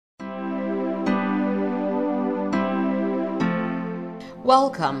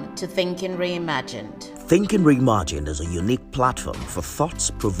Welcome to Thinking Reimagined. Thinking Reimagined is a unique platform for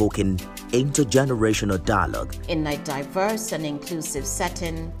thoughts-provoking intergenerational dialogue In a diverse and inclusive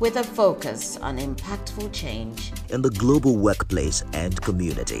setting with a focus on impactful change. in the global workplace and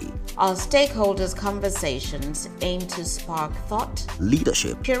community. Our stakeholders' conversations aim to spark thought,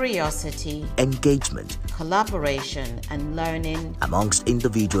 Leadership, curiosity, engagement collaboration, and learning. amongst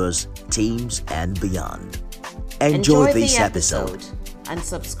individuals, teams, and beyond. Enjoy this the episode. and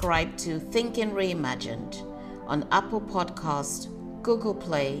subscribe to Thinking Reimagined on Apple Podcast, Google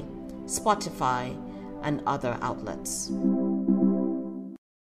Play, Spotify, and other outlets.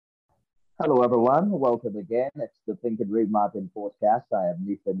 Hello, everyone. Welcome again. It's the Think and Reimagined podcast. I am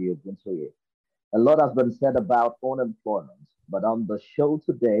Nifemi Ogunsoye. A lot has been said about unemployment, but on the show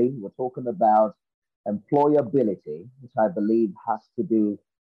today, we're talking about employability, which I believe has to do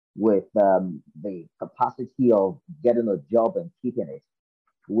with the capacity of getting a job and keeping it,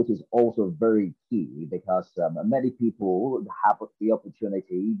 which is also very key because many people have the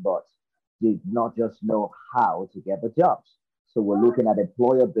opportunity, but did not just know how to get the jobs. So we're looking at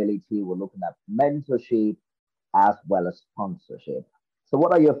employability, we're looking at mentorship as well as sponsorship. So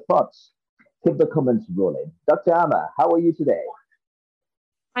what are your thoughts? Keep the comments rolling. Dr. Amma, how are you today?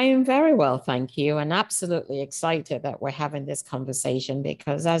 I am very well, thank you, and absolutely excited that we're having this conversation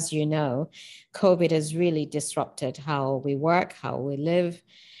because, as you know, COVID has really disrupted how we work, how we live.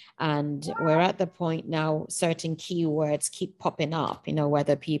 And we're at the point now, certain keywords keep popping up,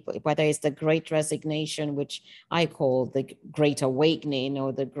 whether it's the great resignation, which I call the great awakening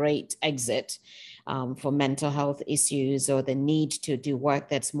or the great exit for mental health issues, or the need to do work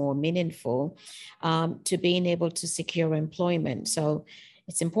that's more meaningful, to being able to secure employment. So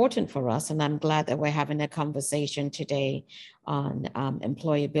it's important for us, and I'm glad that we're having a conversation today on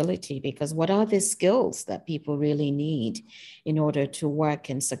employability, because what are the skills that people really need in order to work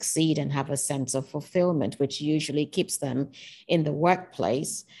and succeed and have a sense of fulfillment, which usually keeps them in the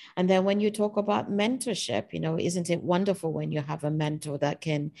workplace. And then when you talk about mentorship, isn't it wonderful when you have a mentor that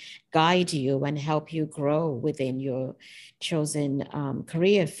can guide you and help you grow within your chosen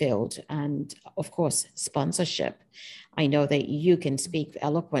career field? And of course, sponsorship. I know that you can speak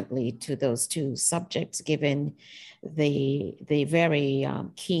eloquently to those two subjects, given the very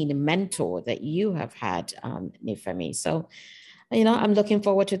keen mentor that you have had, Nifemi. So, I'm looking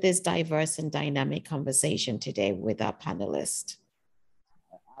forward to this diverse and dynamic conversation today with our panelists.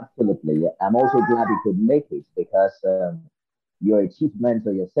 Absolutely. I'm also glad you could make it because you're a chief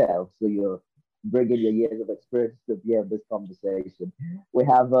mentor yourself. So you're bringing your years of experience to be in this conversation. We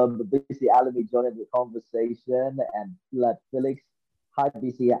have BC Alimi joining the conversation and Vlad Felix. Hi,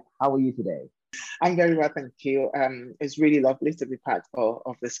 BC. How are you today? I'm very well, thank you. It's really lovely to be part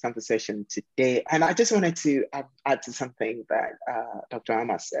of this conversation today. And I just wanted to add to something that Dr.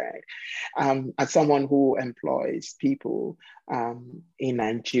 Amma said. As someone who employs people in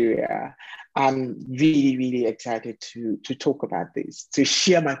Nigeria, I'm really, really excited to talk about this, to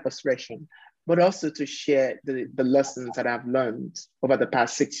share my frustration, but also to share the lessons that I've learned over the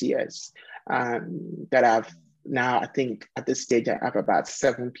past 6 years that I've now, I think at this stage, I have about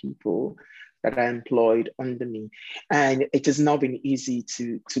 7 people that are employed under me. And it has not been easy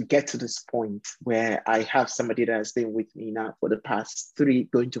to get to this point where I have somebody that has been with me now for the past 3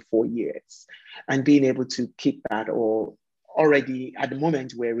 going to 4 years, and being able to keep that. Or already at the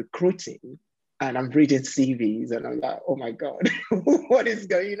moment we're recruiting and I'm reading CVs and I'm like, oh my God, what is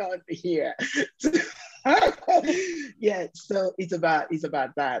going on here? Yeah, so it's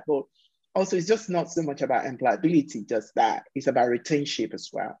about that. But also, it's just not so much about employability, just that. It's about retention as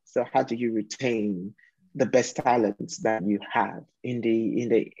well. So how do you retain the best talents that you have in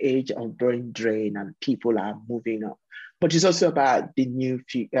the age of brain drain and people are moving up? But it's also about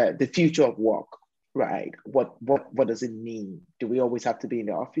the future of work, right? What does it mean? Do we always have to be in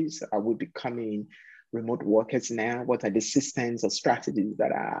the office? Are we becoming remote workers now? What are the systems or strategies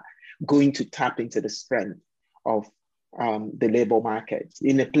that are going to tap into the strength of the labor market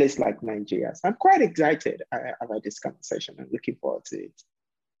in a place like Nigeria? So I'm quite excited about this conversation. I'm looking forward to it.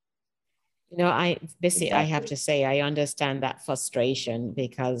 I have to say, I understand that frustration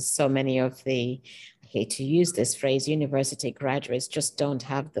because so many of I hate to use this phrase, university graduates just don't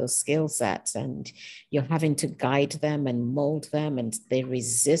have those skill sets, and you're having to guide them and mold them, and they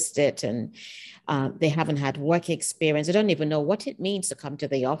resist it, and they haven't had work experience. They don't even know what it means to come to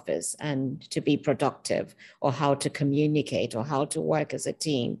the office and to be productive, or how to communicate, or how to work as a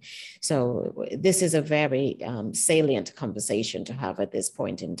team. So this is a very salient conversation to have at this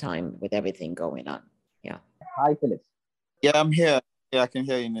point in time with everything going on. Yeah. Hi, Felix. Yeah, I'm here. Yeah, I can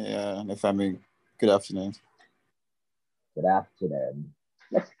hear you, Nifemi. Good afternoon. Good afternoon.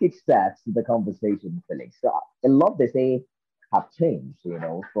 let's kickstart the conversation, Felix. So a lot they say have changed,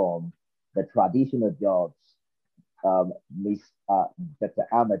 from the traditional jobs. Miss Dr.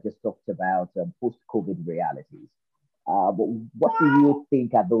 Amma just talked about post-COVID realities. But what do you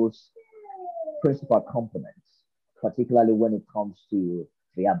think are those principal components, particularly when it comes to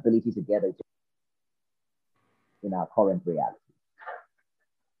the ability to get a job in our current reality?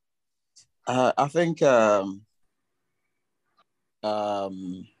 I think,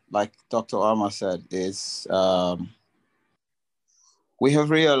 like Dr. Amma said, is we have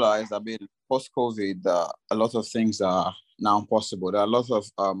realized, post-COVID, a lot of things are now possible. There are a lot of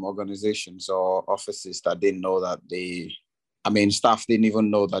organizations or offices that didn't know that staff didn't even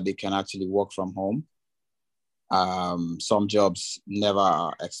know that they can actually work from home. Some jobs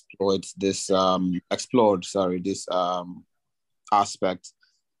never explored this aspect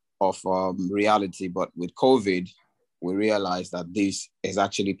of reality, but with COVID, we realized that this is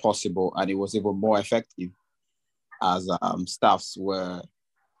actually possible, and it was even more effective as staffs were,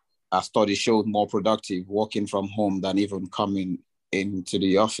 as studies showed, more productive working from home than even coming into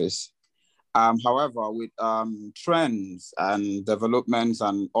the office. However, with trends and developments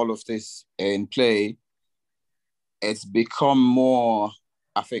and all of this in play, it's become more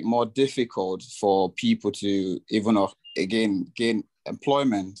difficult for people to even again gain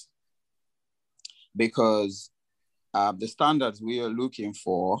employment, because the standards we are looking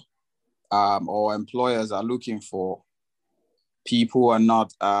for, or employers are looking for, people are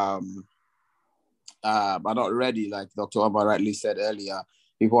not ready. Like Dr. Amma rightly said earlier,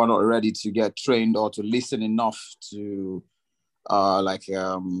 people are not ready to get trained or to listen enough to,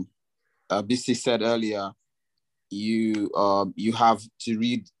 BC said earlier, you have to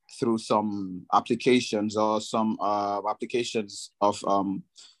read through some applications or some applications of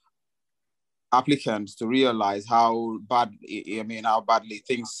applicants to realize how badly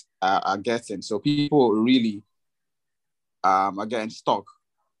things are getting. So people really are getting stuck.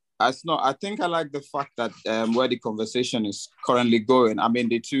 I think I like the fact that where the conversation is currently going.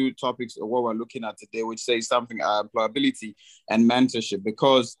 The two topics of what we're looking at today, which say something employability and mentorship,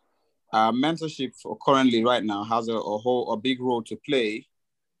 because mentorship currently right now has a big role to play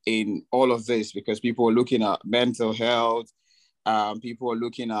in all of this, because people are looking at mental health. People are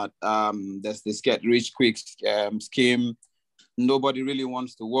looking at there's this get rich quick scheme. Nobody really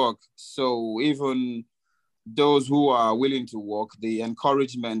wants to work. So even those who are willing to work, the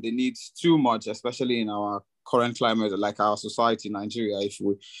encouragement they need too much, especially in our current climate, like our society, Nigeria, if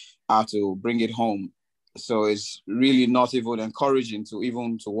we are to bring it home. So it's really not even encouraging to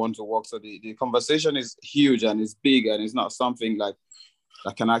want to work. So the conversation is huge and it's big, and it's not something like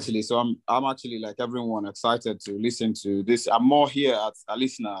I can actually, so I'm actually, like everyone, excited to listen to this. I'm more here as a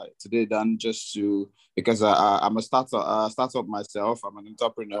listener today than just because I'm a startup myself. I'm an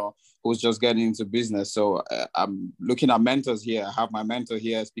entrepreneur who's just getting into business. So I'm looking at mentors here. I have my mentor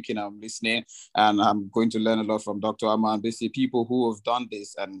here speaking, I'm listening, and I'm going to learn a lot from Dr. Amma and basically people who have done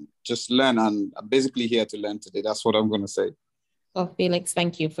this and just learn. And I'm basically here to learn today. That's what I'm going to say. Well, Felix,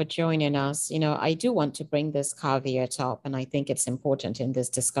 thank you for joining us. I do want to bring this caveat up, and I think it's important in this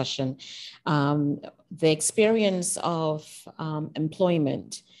discussion. The experience of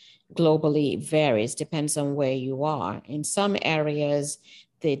employment globally varies, depends on where you are. In some areas,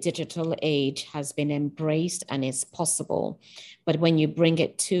 the digital age has been embraced and is possible. But when you bring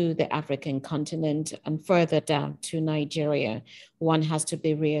it to the African continent and further down to Nigeria, one has to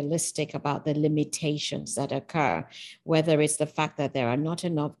be realistic about the limitations that occur, whether it's the fact that there are not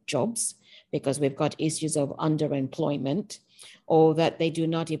enough jobs because we've got issues of underemployment, or that they do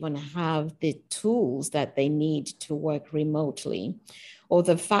not even have the tools that they need to work remotely, or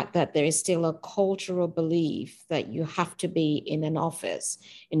the fact that there is still a cultural belief that you have to be in an office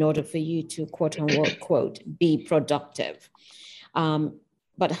in order for you to, quote unquote, be productive.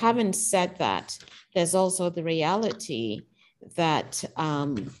 But having said that, there's also the reality that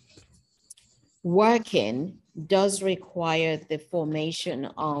working does require the formation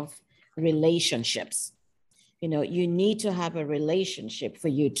of relationships. You need to have a relationship for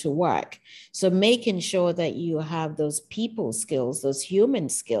you to work. So making sure that you have those people skills, those human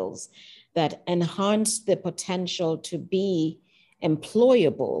skills that enhance the potential to be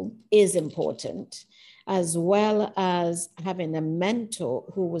employable is important, as well as having a mentor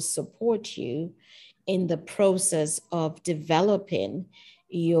who will support you in the process of developing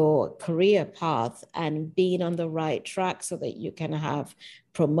your career path and being on the right track so that you can have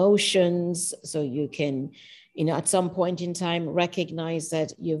promotions, so you can at some point in time, recognize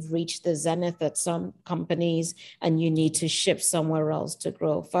that you've reached the zenith at some companies and you need to shift somewhere else to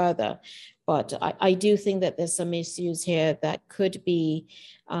grow further. But I do think that there's some issues here that could be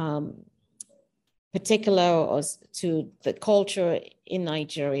particular to the culture in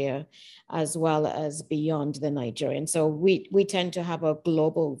Nigeria, as well as beyond the Nigerian. So we tend to have a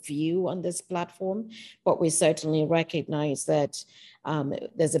global view on this platform, but we certainly recognize that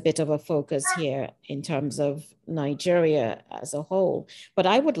there's a bit of a focus here in terms of Nigeria as a whole. But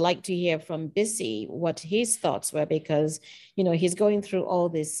I would like to hear from Bisi what his thoughts were, because, he's going through all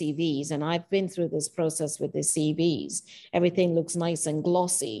these CVs, and I've been through this process with the CVs. Everything looks nice and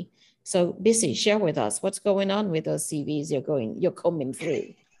glossy. So Bisi, share with us what's going on with those CVs you're coming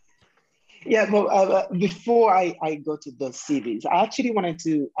through. Yeah, well, before I go to those CVs, I actually wanted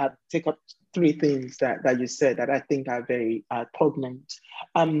to take up three things that you said that I think are very poignant.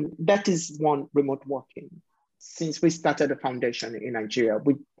 That is one, remote working. Since we started the foundation in Nigeria,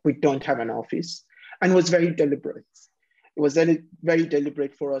 we don't have an office, and it was very deliberate. It was very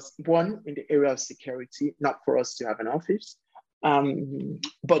deliberate for us, one, in the area of security, not for us to have an office.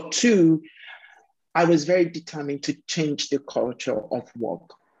 But two, I was very determined to change the culture of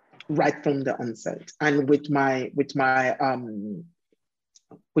work right from the onset. And with my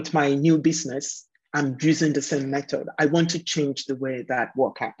new business, I'm using the same method. I want to change the way that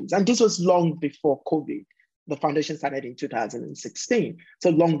work happens. And this was long before COVID. The foundation started in 2016. So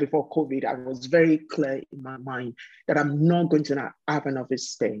long before COVID, I was very clear in my mind that I'm not going to have an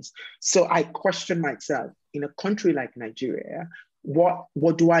office space. So I questioned myself, in a country like Nigeria, what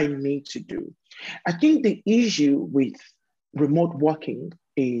do I need to do? I think the issue with remote working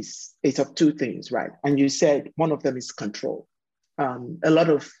is of two things, right? And you said one of them is control. A lot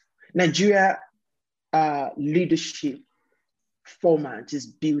of Nigeria leadership format is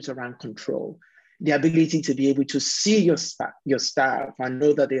built around control. The ability to be able to see your staff and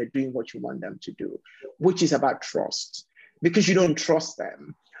know that they are doing what you want them to do, which is about trust. Because you don't trust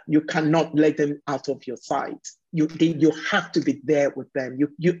them, you cannot let them out of your sight. You have to be there with them.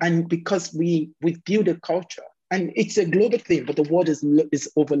 And because we build a culture, and it's a global thing, but the world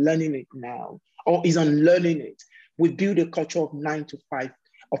is overlearning it now, or is unlearning it. We build a culture of 9 to 5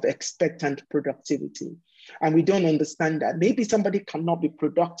 of expectant productivity. And we don't understand that. Maybe somebody cannot be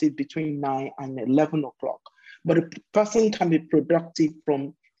productive between 9 and 11 o'clock, but a person can be productive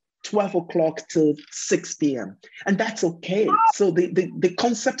from 12 o'clock till 6 p.m. And that's okay. So the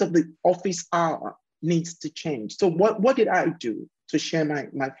concept of the office hour needs to change. So what did I do to share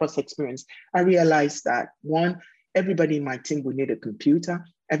my first experience? I realized that, one, everybody in my team will need a computer.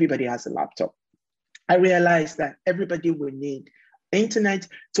 Everybody has a laptop. I realized that everybody will need internet.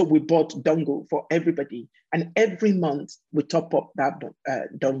 So we bought dongle for everybody. And every month we top up that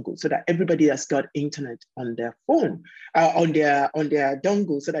dongle so that everybody has got internet on their phone, on their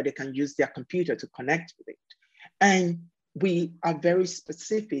dongle, so that they can use their computer to connect with it. And we are very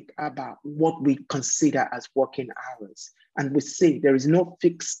specific about what we consider as working hours. And we say there is no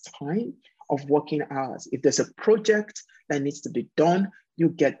fixed time of working hours. If there's a project that needs to be done, you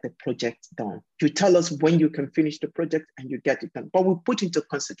get the project done. You tell us when you can finish the project and you get it done. But we put into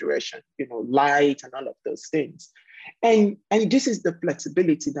consideration, light and all of those things. And this is the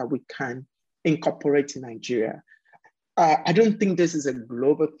flexibility that we can incorporate in Nigeria. I don't think this is a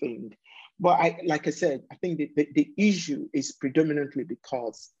global thing. But like I said, I think the issue is predominantly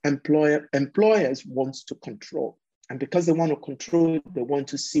because employers want to control. And because they want to control, they want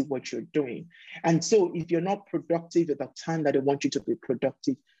to see what you're doing. And so if you're not productive at the time that they want you to be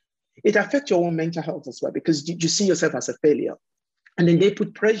productive, it affects your own mental health as well, because you see yourself as a failure. And then they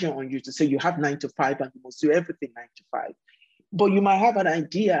put pressure on you to say you have 9 to 5 and you must do everything 9 to 5. But you might have an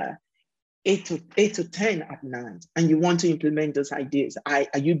idea 8 to 10 at night, and you want to implement those ideas. Are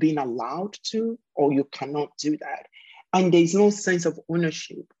you being allowed to, or you cannot do that? And there's no sense of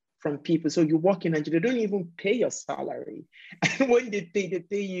ownership from people. So you work in Nigeria, they don't even pay your salary. And when they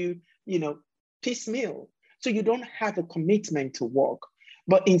pay you, piecemeal. So you don't have a commitment to work.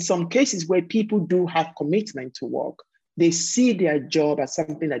 But in some cases where people do have commitment to work, they see their job as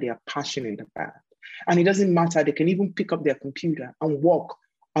something that they are passionate about. And it doesn't matter, they can even pick up their computer and work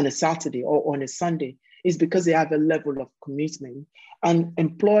on a Saturday or on a Sunday. It's because they have a level of commitment. And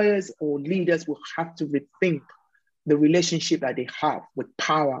employers or leaders will have to rethink the relationship that they have with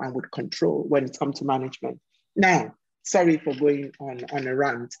power and with control when it comes to management. Now, sorry for going on a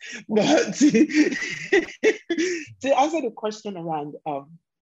rant, but to answer the question around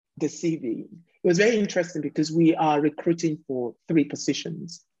the CV, it was very interesting because we are recruiting for 3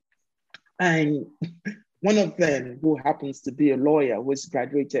 positions. And one of them, who happens to be a lawyer, was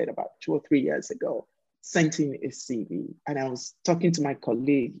graduated about 2 or 3 years ago. sent in a CV, and I was talking to my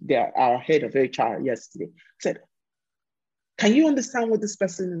colleague, our head of HR yesterday, said, can you understand what this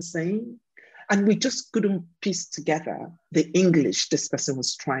person is saying? And we just couldn't piece together the English this person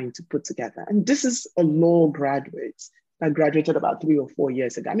was trying to put together. And this is a law graduate. I graduated about 3 or 4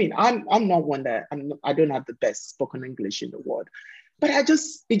 years ago. I mean, I'm not one that, I don't have the best spoken English in the world, but it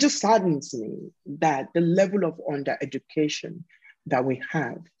just saddens me that the level of under-education that we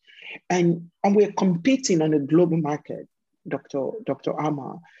have, and we're competing on a global market, Dr.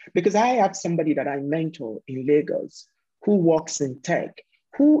 Amar, because I have somebody that I mentor in Lagos who works in tech,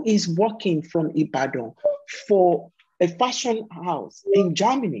 who is working from Ibadan for a fashion house in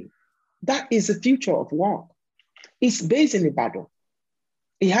Germany. That is the future of work. He's based in Ibadan.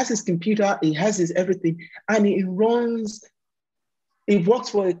 He has his computer, he has his everything, and he works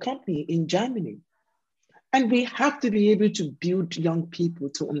for a company in Germany. And we have to be able to build young people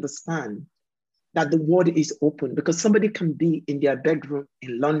to understand that the world is open, because somebody can be in their bedroom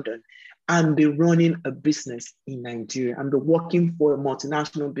in London and be running a business in Nigeria and be working for a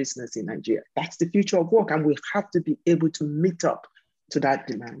multinational business in Nigeria. That's the future of work, and we have to be able to meet up to that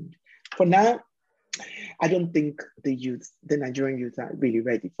demand. For now, I don't think the Nigerian youth are really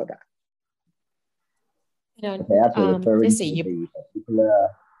ready for that. Okay, actually referring to the particular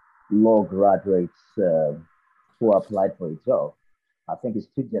law graduates who applied for a job, I think it's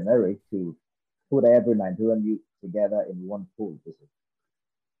too generic to put every Nigerian youth together in one pool.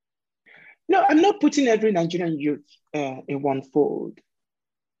 No, I'm not putting every Nigerian youth in one fold,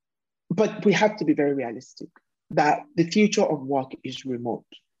 but we have to be very realistic that the future of work is remote.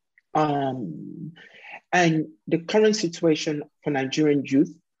 And the current situation for Nigerian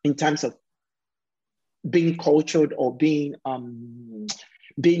youth in terms of being cultured or being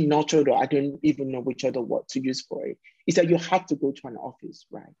nurtured, or I don't even know which other word to use for it, is that you have to go to an office,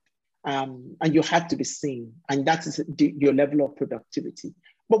 right? And you have to be seen, and that is your level of productivity.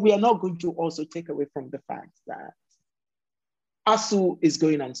 But we are not going to also take away from the fact that ASU is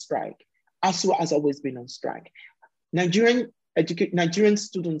going on strike. ASU has always been on strike. Nigerian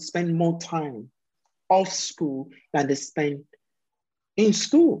students spend more time off school than they spend in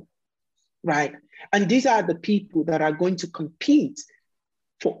school, right? And these are the people that are going to compete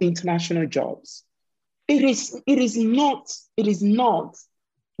for international jobs. It is not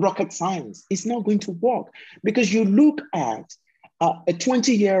rocket science. It's not going to work, because you look at a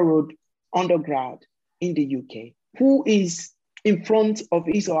 20-year-old undergrad in the UK who is in front of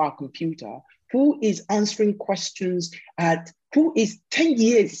his or her computer, who is answering questions who is 10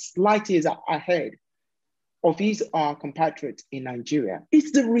 years, light years ahead of his or her compatriots in Nigeria.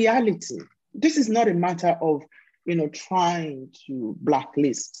 It's the reality. This is not a matter of, trying to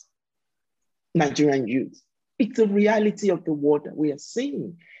blacklist Nigerian youth. It's the reality of the world that we are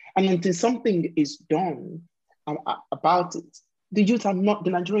seeing. And until something is done about it, the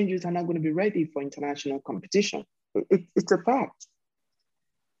Nigerian youth are not going to be ready for international competition. It's a fact.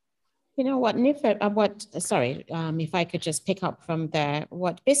 You know what, if I could just pick up from there,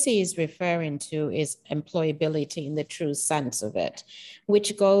 what Bisi is referring to is employability in the true sense of it,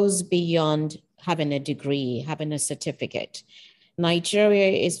 which goes beyond having a degree, having a certificate. Nigeria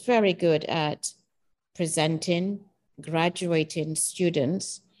is very good at presenting, graduating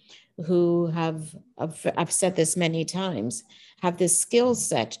students who have, I've said this many times, have the skill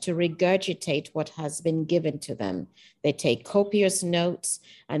set to regurgitate what has been given to them. They take copious notes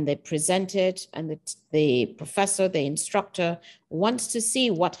and they present it, and the professor, the instructor, wants to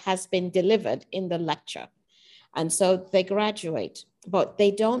see what has been delivered in the lecture. And so they graduate, but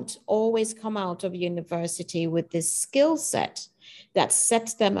they don't always come out of university with this skill set that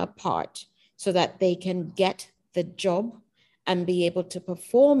sets them apart so that they can get the job and be able to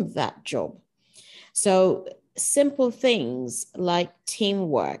perform that job. So simple things like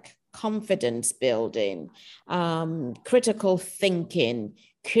teamwork, confidence building, critical thinking,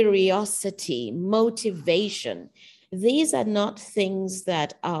 curiosity, motivation, these are not things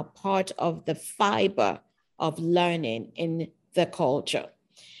that are part of the fiber of learning in the culture.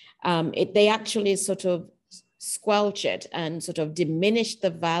 They actually sort of squelch it and sort of diminish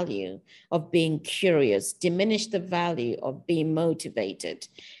the value of being curious, diminish the value of being motivated.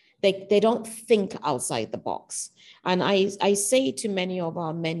 They don't think outside the box. And I say to many of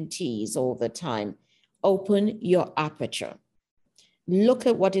our mentees all the time, open your aperture. Look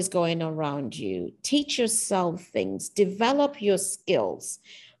at what is going around you. Teach yourself things, develop your skills,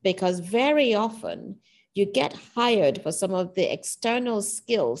 because very often you get hired for some of the external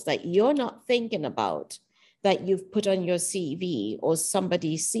skills that you're not thinking about, that you've put on your CV or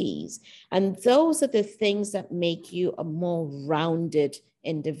somebody sees. And those are the things that make you a more rounded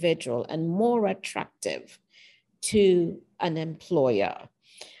individual and more attractive to an employer.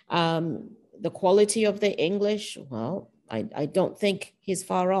 The quality of the English, well, I don't think he's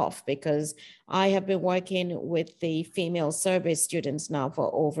far off, because I have been working with the female service students now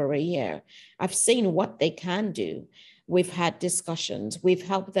for over a year. I've seen what they can do. We've had discussions. We've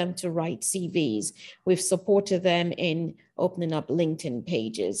helped them to write CVs. We've supported them in opening up LinkedIn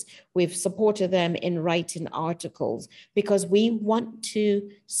pages. We've supported them in writing articles, because we want to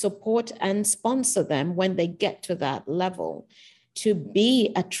support and sponsor them when they get to that level to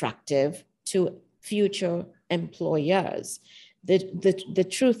be attractive to future employers. The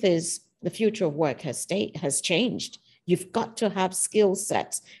truth is, the future of work has changed. You've got to have skill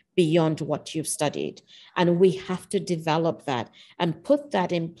sets beyond what you've studied. And we have to develop that and put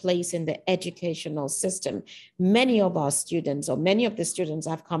that in place in the educational system. Many of our students, or many of the students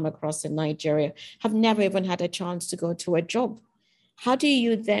I've come across in Nigeria, have never even had a chance to go to a job. How do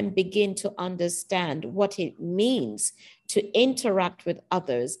you then begin to understand what it means to interact with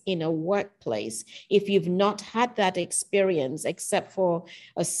others in a workplace if you've not had that experience except for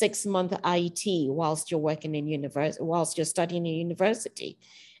a 6-month IT whilst you're working in university, whilst you're studying in university?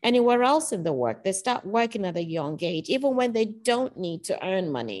 Anywhere else in the work, they start working at a young age, even when they don't need to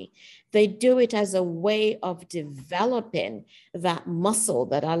earn money. They do it as a way of developing that muscle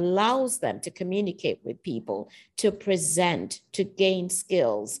that allows them to communicate with people, to present, to gain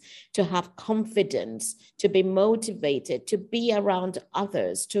skills, to have confidence, to be motivated, to be around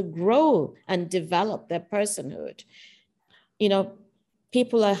others, to grow and develop their personhood. You know,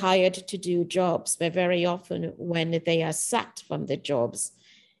 people are hired to do jobs, but very often when they are sacked from the jobs,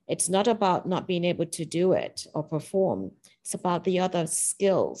 it's not about not being able to do it or perform. It's about the other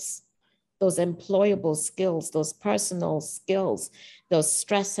skills, those employable skills, those personal skills, those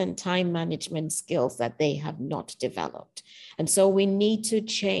stress and time management skills that they have not developed. And so we need to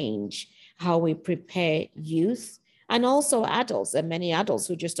change how we prepare youth and also adults. There are many adults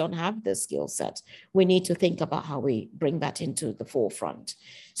who just don't have the skill set. We need to think about how we bring that into the forefront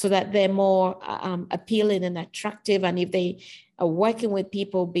so that they're more appealing and attractive. And if they are working with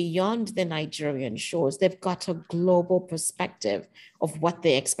people beyond the Nigerian shores, they've got a global perspective of what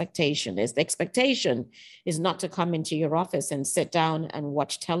the expectation is. The expectation is not to come into your office and sit down and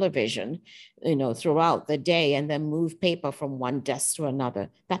watch television, throughout the day and then move paper from one desk to another.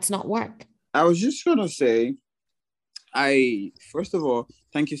 That's not work. I was just going to say, first of all,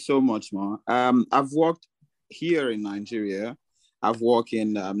 thank you so much, Ma. I've worked here in Nigeria. I've worked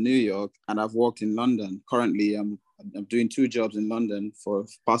in New York, and I've worked in London. Currently, I'm doing 2 jobs in London for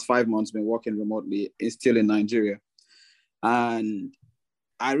the past 5 months, been working remotely, still in Nigeria. And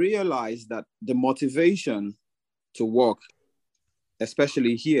I realized that the motivation to work,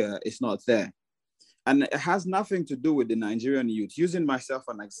 especially here, is not there. And it has nothing to do with the Nigerian youth. Using myself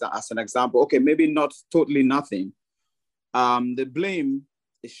as an example, okay, maybe not totally nothing. The blame,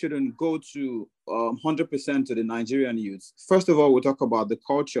 it shouldn't go to 100% to the Nigerian youth. First of all, we'll talk about the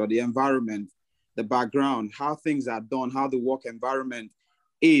culture, the environment, the background, how things are done, how the work environment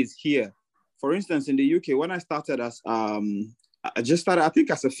is here. For instance, in the UK, when I started as, I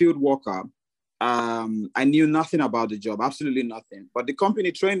think as a field worker, I knew nothing about the job, absolutely nothing. But the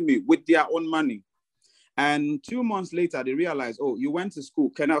company trained me with their own money. And 2 months later, they realized, oh, you went to school.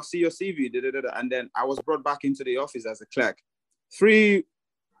 Can I see your CV? And then I was brought back into the office as a clerk. 3-4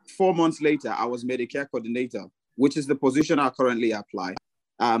 months later, I was made a care coordinator, which is the position I currently apply.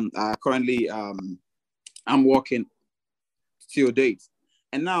 I'm working till date.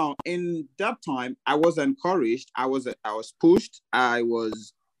 And now in that time, I was encouraged. I was pushed. I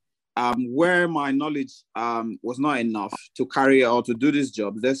was where my knowledge was not enough to carry out to do this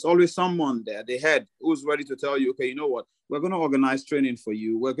job. There's always someone there, the head, who's ready to tell you, okay, you know what? We're going to organize training for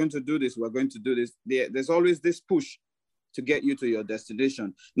you. We're going to do this. We're going to do this. There's always this push to get you to your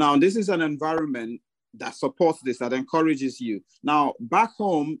destination. Now, this is an environment that supports this, that encourages you. Now, back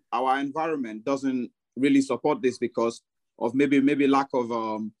home, our environment doesn't really support this because of maybe lack of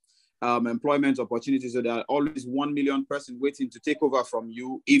employment opportunities. So there are always 1 million persons waiting to take over from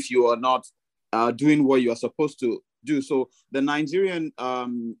you if you are not doing what you are supposed to do. So the Nigerian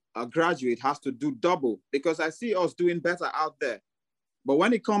graduate has to do double, because I see us doing better out there. But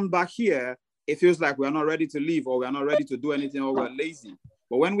when it comes back here, it feels like we're not ready to leave, or we're not ready to do anything, or we're lazy.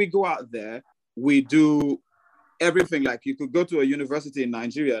 But when we go out there, we do everything. Like, you could go to a university in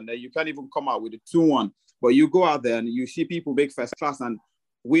Nigeria and then you can't even come out with a 2-1. But you go out there and you see people make first class, and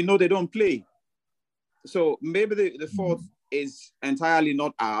we know they don't play. So maybe the fault is entirely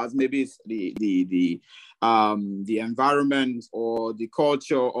not ours. Maybe it's the environment or the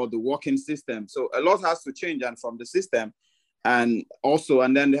culture or the working system. So a lot has to change, and from the system, and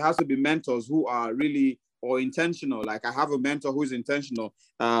then there has to be mentors who are really or intentional. Like I have a mentor who's intentional,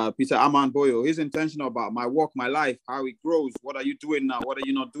 Peter Aman Boyo. He's intentional about my work, my life, how it grows. What are you doing now? What are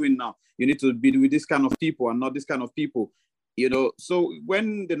you not doing now? You need to be with this kind of people and not this kind of people. So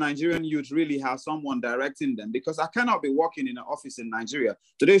when the Nigerian youth really have someone directing them, because I cannot be working in an office in Nigeria.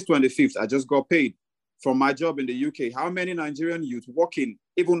 Today's 25th, I just got paid from my job in the UK. How many Nigerian youth working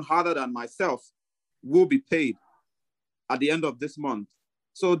even harder than myself will be paid at the end of this month?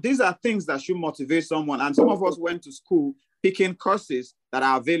 So these are things that should motivate someone. And some of us went to school picking courses that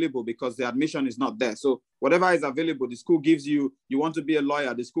are available because the admission is not there. So whatever is available, the school gives you, you want to be a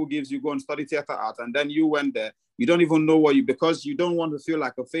lawyer, the school gives you, go and study theater art, and then you went there. You don't even know because you don't want to feel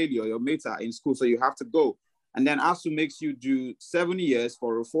like a failure. Your mates are in school, so you have to go. And then ASU makes you do 7 years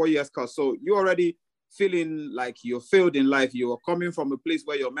for a 4 years course. So you're already feeling like you're failed in life. You're coming from a place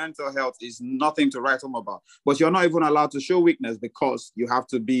where your mental health is nothing to write home about, but you're not even allowed to show weakness because you have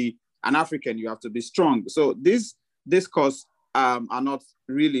to be an African, you have to be strong. So this course are not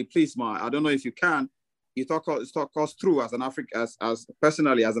really, please, Ma, I don't know if you can, you talk us through as an African, as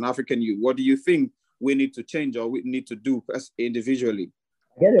personally as an African youth, what do you think we need to change or we need to do individually?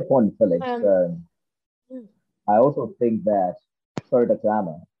 I get your point, Felix. I also think that, sorry, Dr.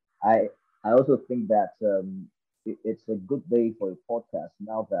 Amma, I also think that it's a good day for a podcast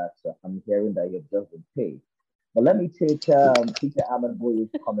now that I'm hearing that you've just been paid. But let me take Peter Ahmed Boy's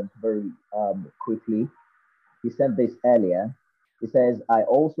comment very quickly. He said this earlier. He says, I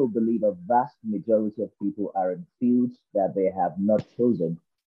also believe a vast majority of people are in fields that they have not chosen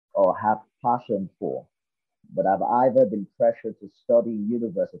or have passion for, but have either been pressured to study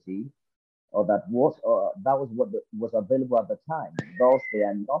university or that was what was available at the time. Thus, they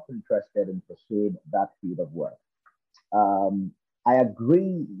are not interested in pursuing that field of work. I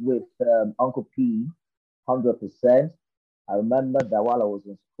agree with Uncle P 100%. I remember that while I was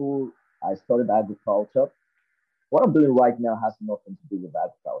in school, I studied agriculture. What I'm doing right now has nothing to do with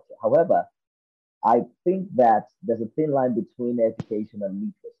agriculture. However, I think that there's a thin line between education and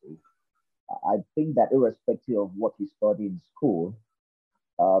literacy. I think that irrespective of what you study in school,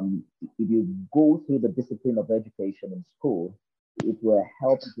 if you go through the discipline of education in school, it will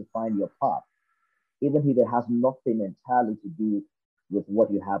help you to find your path, even if it has nothing entirely to do with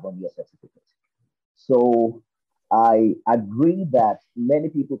what you have on your certificate. So I agree that many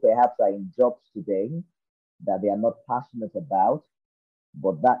people perhaps are in jobs today that they are not passionate about,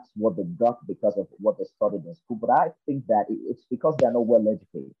 but that's what they got because of what they studied in school. But I think that it's because they're not well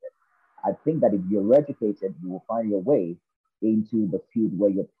educated. I think that if you're educated, you will find your way into the field where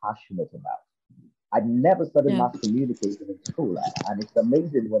you're passionate about. I never studied mass communication in school, and it's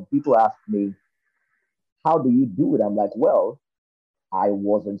amazing when people ask me, how do you do it? I'm like, well, I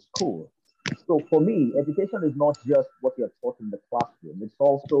was in school. So for me, education is not just what you're taught in the classroom. It's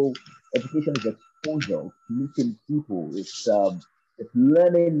also education is exposure, meeting people. It's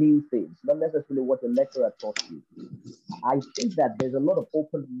learning new things, not necessarily what the lecturer taught you. I think that there's a lot of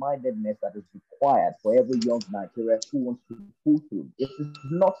open-mindedness that is required for every young Nigerian who wants to pull through. It is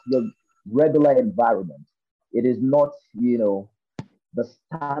not your regular environment. It is not, the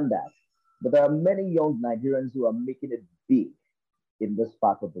standard. But there are many young Nigerians who are making it big in this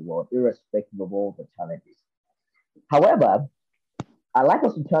part of the world, irrespective of all the challenges. However, I like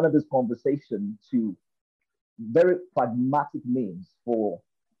us to channel this conversation to very pragmatic means for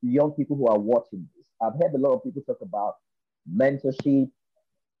young people who are watching this. I've heard a lot of people talk about mentorship.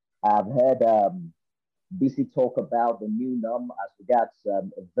 I've heard BC talk about the new norm as regards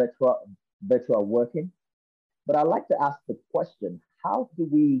virtual working. But I'd like to ask the question, how do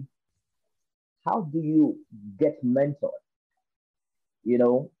you get mentored? A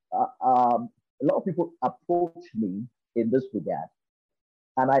lot of people approach me in this regard.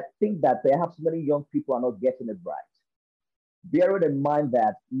 And I think that perhaps many young people are not getting it right. Bearing in mind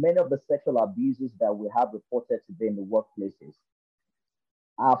that many of the sexual abuses that we have reported today in the workplaces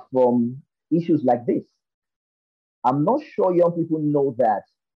are from issues like this. I'm not sure young people know that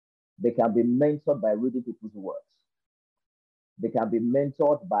they can be mentored by reading people's works. They can be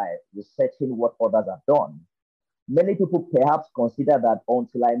mentored by researching what others have done. Many people perhaps consider that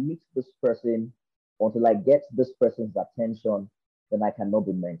until I meet this person, until I get this person's attention, then I cannot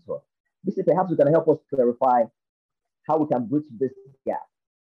be mentored. This is perhaps you can help us clarify how we can bridge this gap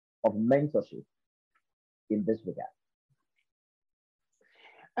of mentorship in this regard.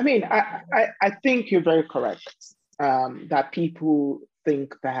 I mean, I think you're very correct that people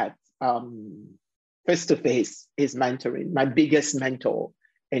think that face-to-face is mentoring, my biggest mentor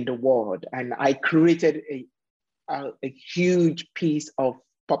in the world. And I created a huge piece of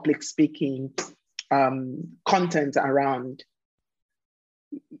public speaking content around.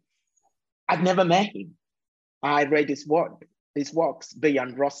 I've never met him. I read his works,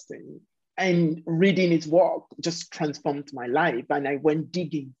 Bayard Rustin, and reading his work just transformed my life. And I went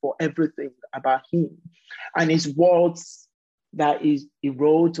digging for everything about him and his words that he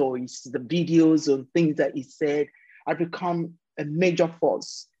wrote, or the videos and things that he said. I've become a major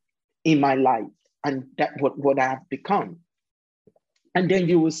force in my life, and that's what I have become. And then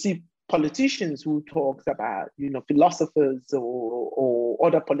you will see politicians who talks about, philosophers or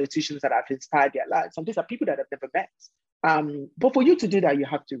other politicians that have inspired their lives. And these are people that I've never met. But for you to do that, you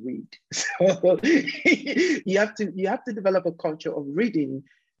have to read. So you have to develop a culture of reading,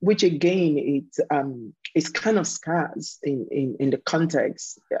 which again, it's kind of scarce in the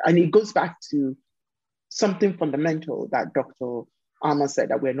context. And it goes back to something fundamental that Dr. Alma said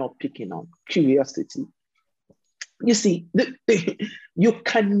that we're not picking on: curiosity. You see, you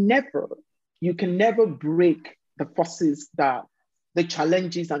can never break the forces, the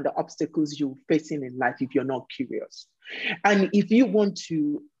challenges and the obstacles you're facing in life if you're not curious. And if you want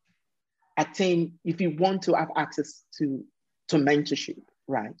to have access to mentorship,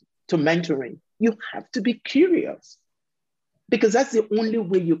 right, to mentoring, you have to be curious, because that's the only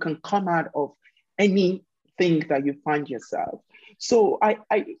way you can come out of anything that you find yourself. So I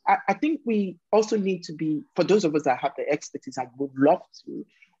think we also need to be, for those of us that have the expertise and would love to,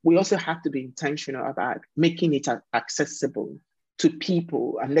 we also have to be intentional about making it accessible to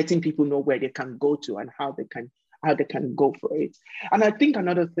people and letting people know where they can go to and how they can go for it. And I think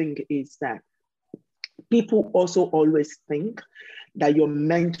another thing is that people also always think that your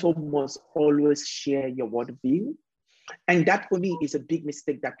mentor must always share your worldview. And that for me is a big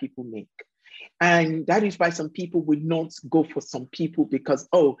mistake that people make. And that is why some people will not go for some people because,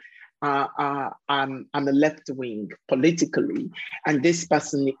 I'm a left wing politically, and this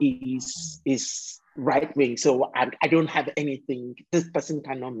person is right wing, so I don't have anything. This person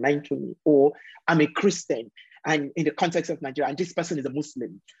cannot mentor me. Or I'm a Christian, and in the context of Nigeria, and this person is a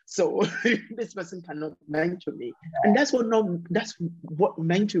Muslim, so this person cannot mentor me. And that's not what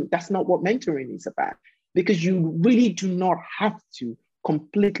mentoring is about, because you really do not have to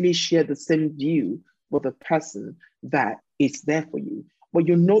completely share the same view with a person that is there for you, but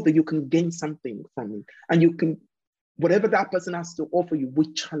you know that you can gain something from it, and you can, whatever that person has to offer you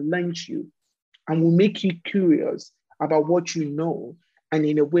will challenge you and will make you curious about what you know, and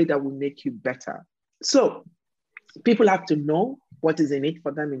in a way that will make you better. So people have to know what is in it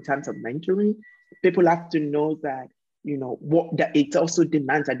for them in terms of mentoring. People have to know that, that it also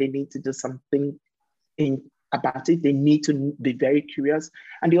demands that they need to do something about it. They need to be very curious.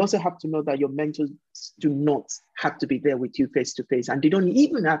 And they also have to know that your mentors do not have to be there with you face to face, and they don't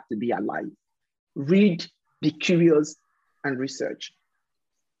even have to be alive. Read, be curious, and research.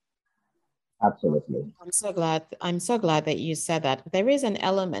 Absolutely. I'm so glad that you said that. There is an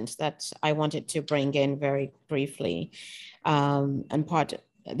element that I wanted to bring in very briefly.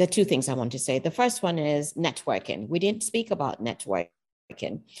 The two things I want to say. The first one is networking. We didn't speak about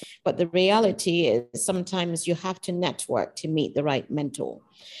networking, but the reality is sometimes you have to network to meet the right mentor.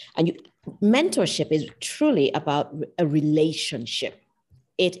 And mentorship is truly about a relationship.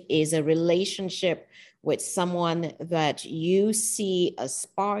 It is a relationship with someone that you see a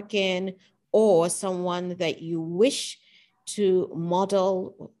spark in, or someone that you wish to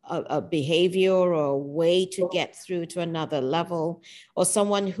model a behavior or a way to get through to another level, or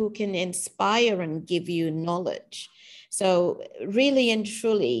someone who can inspire and give you knowledge. So really and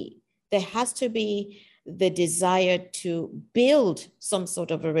truly, there has to be the desire to build some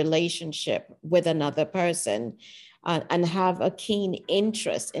sort of a relationship with another person and have a keen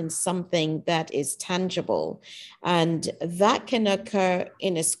interest in something that is tangible. And that can occur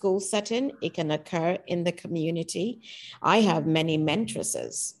in a school setting. It can occur in the community. I have many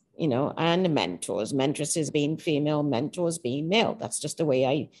mentresses, and mentresses being female, mentors being male. That's just the way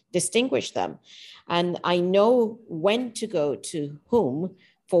I distinguish them. And I know when to go to whom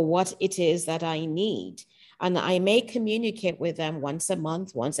for what it is that I need. And I may communicate with them once a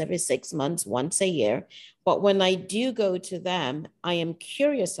month, once every 6 months, once a year. But when I do go to them, I am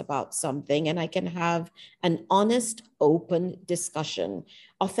curious about something and I can have an honest, open discussion.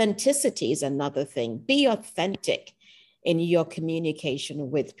 Authenticity is another thing. Be authentic in your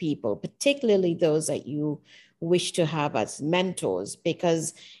communication with people, particularly those that you wish to have as mentors.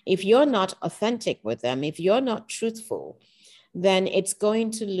 Because if you're not authentic with them, if you're not truthful, then it's going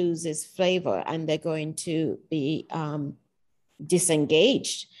to lose its flavor and they're going to be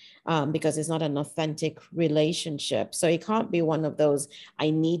disengaged. because it's not an authentic relationship. So it can't be one of those, I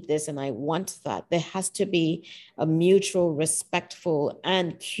need this and I want that. There has to be a mutual, respectful,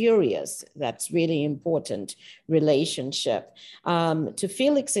 and curious, that's really important, relationship. To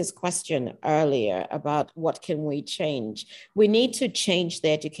Felix's question earlier about what can we change, we need to change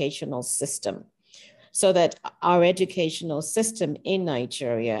the educational system so that our educational system in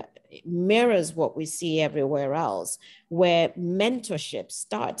Nigeria mirrors what we see everywhere else, where mentorship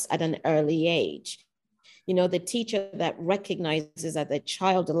starts at an early age. You know, the teacher that recognizes that the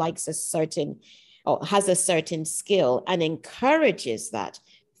child likes a certain or has a certain skill and encourages that,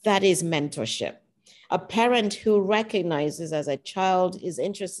 that is mentorship. A parent who recognizes as a child is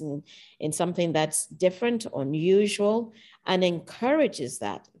interested in something that's different, unusual, and encourages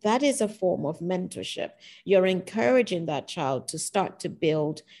that, that is a form of mentorship. You're encouraging that child to start to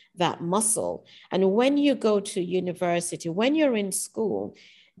build that muscle. And when you go to university, when you're in school,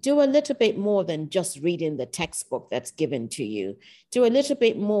 do a little bit more than just reading the textbook that's given to you. Do a little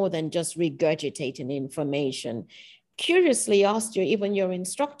bit more than just regurgitating information. Curiously ask even your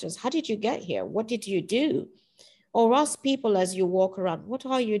instructors, how did you get here? What did you do? Or ask people as you walk around, what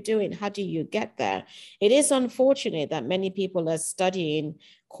are you doing? How do you get there? It is unfortunate that many people are studying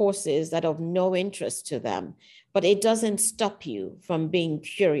courses that are of no interest to them, but it doesn't stop you from being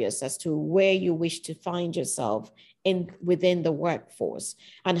curious as to where you wish to find yourself within the workforce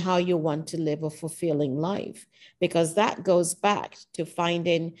and how you want to live a fulfilling life, because that goes back to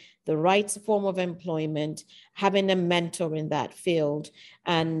finding the right form of employment, having a mentor in that field,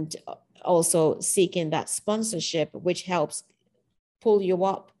 and also seeking that sponsorship, which helps pull you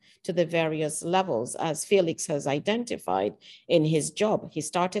up to the various levels, as Felix has identified in his job. He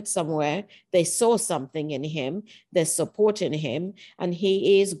started somewhere, they saw something in him, they're supporting him, and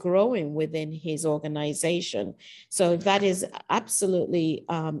he is growing within his organization. So that is absolutely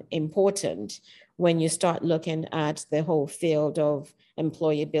important when you start looking at the whole field of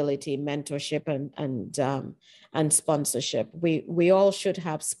employability, mentorship, and sponsorship. We all should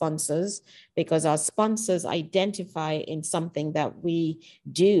have sponsors, because our sponsors identify in something that we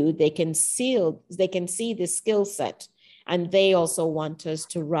do. They can see the skill set, and they also want us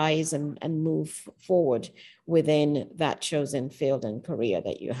to rise and move forward within that chosen field and career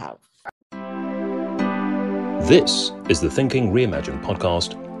that you have. This is the Thinking Reimagined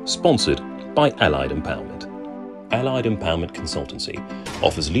podcast, sponsored by Allied Empowerment. Allied Empowerment Consultancy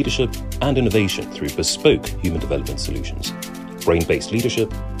offers leadership and innovation through bespoke human development solutions, brain-based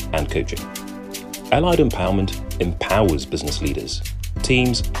leadership, and coaching. Allied Empowerment empowers business leaders,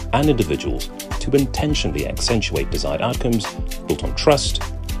 teams, and individuals to intentionally accentuate desired outcomes built on trust,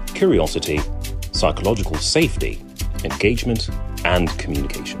 curiosity, psychological safety, engagement, and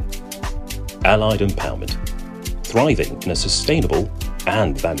communication. Allied Empowerment, thriving in a sustainable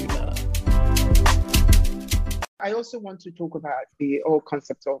and valued manner. I also want to talk about the whole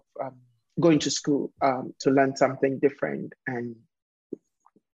concept of going to school to learn something different. And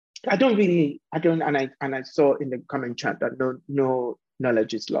I saw in the comment chat that no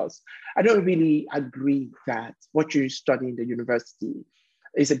knowledge is lost. I don't really agree that what you study in the university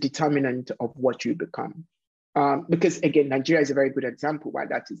is a determinant of what you become. Because again, Nigeria is a very good example why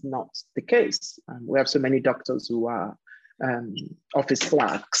that is not the case. We have so many doctors who are office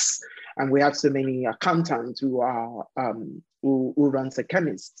clerks, and we have so many accountants who are who runs a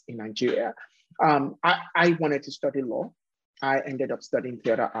chemist in Nigeria. I wanted to study law. I ended up studying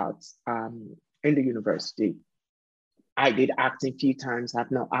theater arts in the university. I did acting a few times.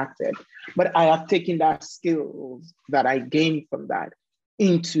 I've not acted, but I have taken that skills that I gained from that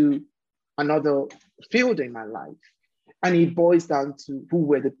into another field in my life. And it boils down to who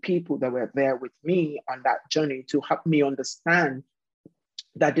were the people that were there with me on that journey to help me understand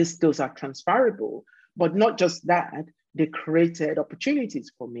that these skills are transferable. But not just that, they created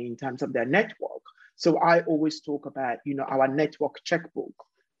opportunities for me in terms of their network. So I always talk about, our network checkbook,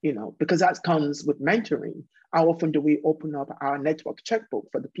 because that comes with mentoring. How often do we open up our network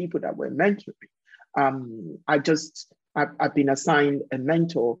checkbook for the people that we're mentoring? I've been assigned a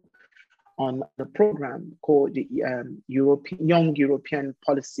mentor on the program called the Young European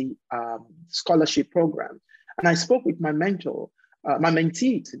Policy Scholarship Program. And I spoke with my mentor, my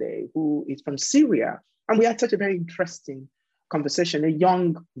mentee today, who is from Syria. And we had such a very interesting conversation, a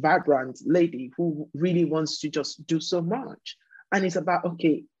young, vibrant lady who really wants to just do so much. And it's about,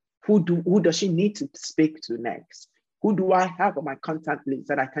 okay, who does she need to speak to next? Who do I have on my contact list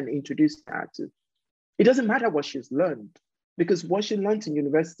that I can introduce her to? It doesn't matter what she's learned, because what she learned in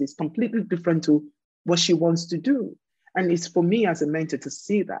university is completely different to what she wants to do. And it's for me as a mentor to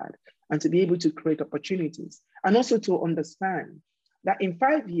see that and to be able to create opportunities and also to understand that in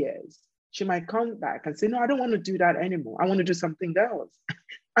 5 years, she might come back and say, no, I don't want to do that anymore. I want to do something else.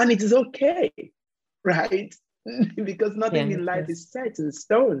 And it is okay, right? Because nothing in life is set in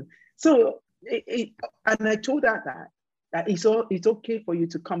stone. So, and I told her that it's okay for you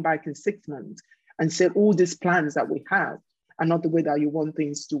to come back in 6 months and say all these plans that we have are not the way that you want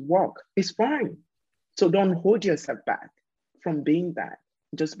things to work. It's fine. So don't hold yourself back from being that.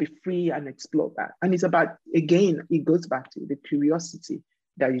 Just be free and explore that. And it's about, again, it goes back to the curiosity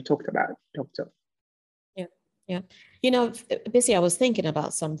that you talked about, Doctor. Yeah. You know, Bisi, I was thinking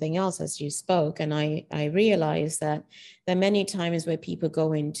about something else as you spoke, and I realized that there are many times where people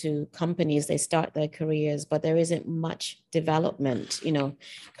go into companies, they start their careers, but there isn't much development,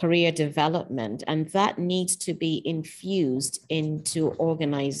 career development, and that needs to be infused into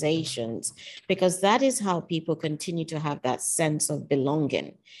organizations, because that is how people continue to have that sense of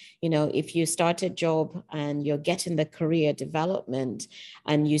belonging. If you start a job and you're getting the career development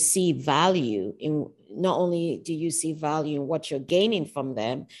and you see value in, not only do you see value in what you're gaining from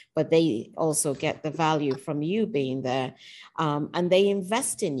them, but they also get the value from you being there. And they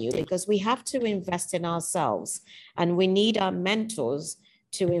invest in you, because we have to invest in ourselves, and we need our mentors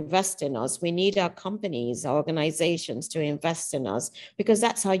to invest in us. We need our companies, our organizations to invest in us, because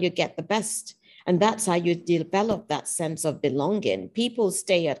that's how you get the best. And that's how you develop that sense of belonging. People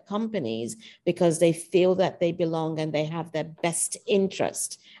stay at companies because they feel that they belong and they have their best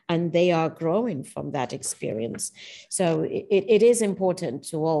interest, and they are growing from that experience. So it is important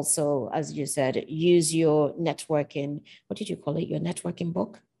to also, as you said, use your networking. What did you call it? Your networking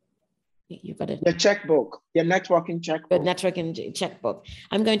book? You've got your checkbook, your networking checkbook. Your networking checkbook.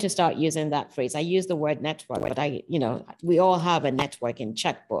 I'm going to start using that phrase. I use the word network, but we all have a networking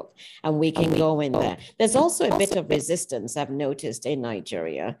checkbook, and we can go in there. There's also a bit of resistance I've noticed in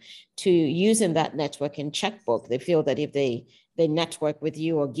Nigeria to using that networking checkbook. They feel that if they network with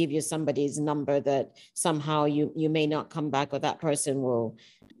you or give you somebody's number, that somehow you may not come back, or that person will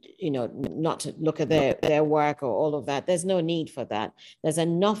not look at their work or all of that. There's no need for that. There's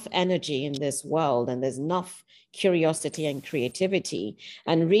enough energy in this world, and there's enough curiosity and creativity.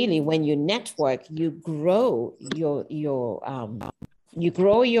 And really, when you network, you grow you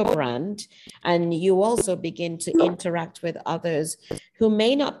grow your brand, and you also begin to interact with others who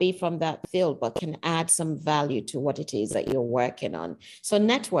may not be from that field, but can add some value to what it is that you're working on. So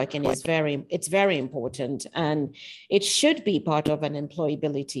networking is very important, and it should be part of an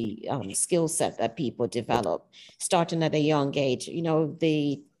employability skill set that people develop, starting at a young age.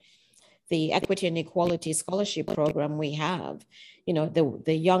 The Equity and Equality Scholarship Program we have,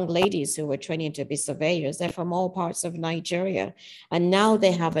 the young ladies who were training to be surveyors, they're from all parts of Nigeria. And now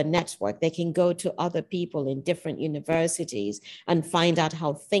they have a network. They can go to other people in different universities and find out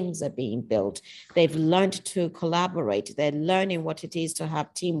how things are being built. They've learned to collaborate. They're learning what it is to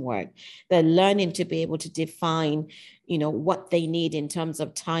have teamwork. They're learning to be able to define what they need in terms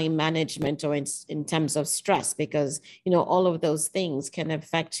of time management, or in terms of stress, because, all of those things can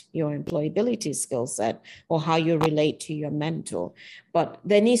affect your employability skill set or how you relate to your mentor. But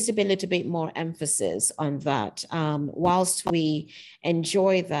there needs to be a little bit more emphasis on that. Whilst we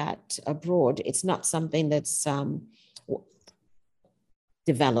enjoy that abroad, it's not something that's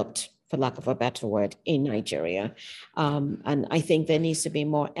developed, for lack of a better word, in Nigeria. And I think there needs to be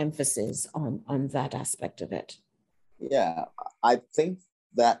more emphasis on that aspect of it. Yeah, I think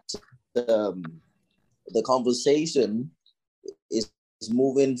that the conversation is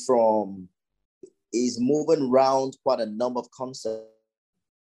moving around quite a number of concepts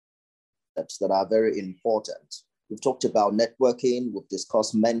that are very important. We've talked about networking, we've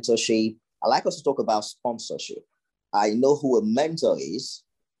discussed mentorship. I like us to talk about sponsorship. I know who a mentor is.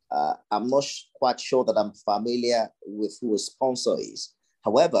 I'm not quite sure that I'm familiar with who a sponsor is.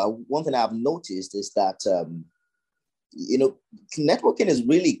 However, one thing I've noticed is that networking is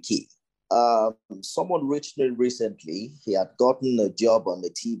really key. Someone reached me recently. He had gotten a job on the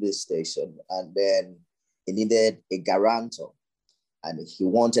TV station, and then he needed a guarantor, and he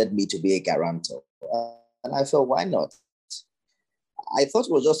wanted me to be a guarantor. And I thought, why not? I thought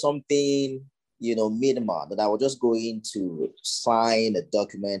it was just something, minimal, that I was just going to sign a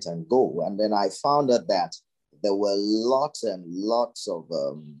document and go. And then I found out that there were lots and lots of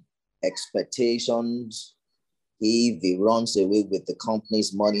expectations. If he runs away with the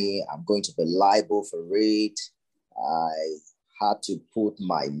company's money, I'm going to be liable for it. I had to put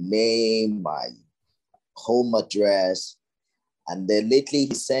my name, my home address. And then lately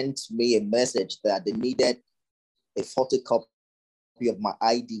he sent me a message that they needed a photocopy of my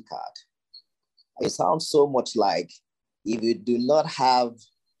ID card. It sounds so much like, if you do not have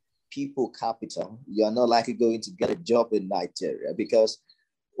people capital, you're not likely going to get a job in Nigeria, because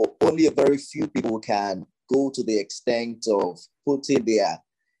only a very few people can go to the extent of putting their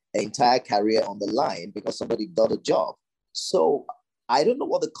entire career on the line because somebody got a job. So I don't know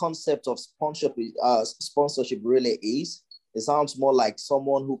what the concept of sponsorship really is. It sounds more like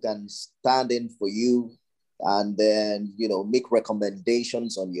someone who can stand in for you and then, make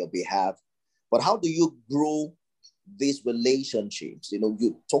recommendations on your behalf. But how do you grow these relationships?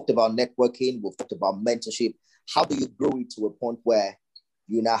 You talked about networking, we've talked about mentorship. How do you grow it to a point where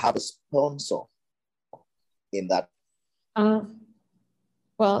you now have a sponsor in that?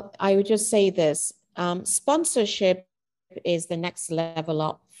 Well, I would just say this. Sponsorship is the next level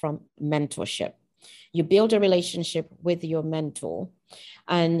up from mentorship. You build a relationship with your mentor,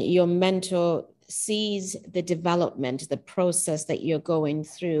 and your mentor sees the development, the process that you're going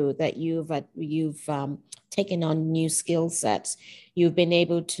through, that you've taken on new skill sets. You've been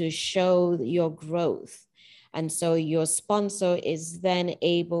able to show your growth. And so your sponsor is then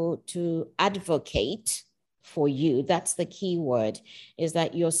able to advocate for you. That's the key word, is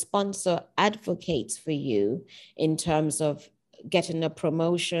that your sponsor advocates for you in terms of getting a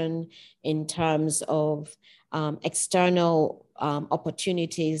promotion, in terms of external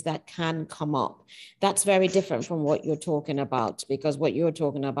opportunities that can come up. That's very different from what you're talking about, because what you're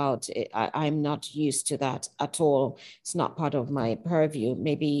talking about, I'm not used to that at all. It's not part of my purview.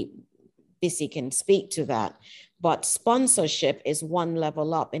 Maybe Bissy can speak to that. But sponsorship is one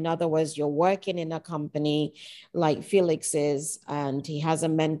level up. In other words, you're working in a company like Felix is, and he has a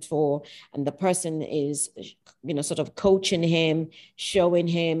mentor, and the person is, sort of coaching him, showing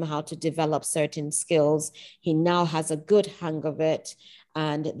him how to develop certain skills. He now has a good hang of it,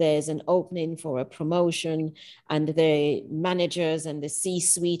 and there's an opening for a promotion, and the managers and the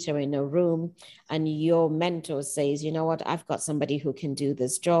C-suite are in a room, and your mentor says, you know what, I've got somebody who can do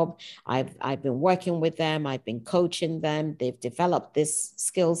this job. I've been working with them. I've been coaching them. They've developed this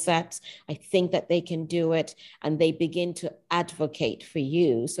skill set. I think that they can do it. And they begin to advocate for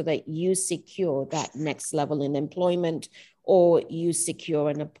you so that you secure that next level in employment, or you secure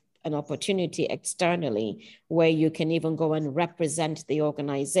an opportunity externally where you can even go and represent the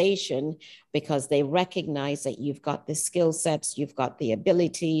organization, because they recognize that you've got the skill sets, you've got the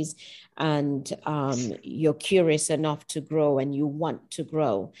abilities, and you're curious enough to grow and you want to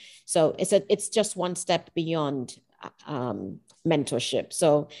grow. So it's just one step beyond mentorship.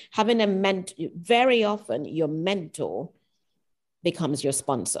 So having a very often your mentor becomes your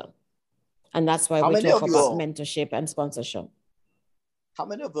sponsor. And that's why we talk about mentorship and sponsorship. How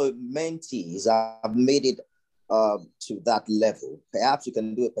many of the mentees have made it to that level? Perhaps you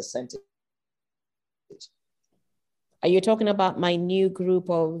can do a percentage. Are you talking about my new group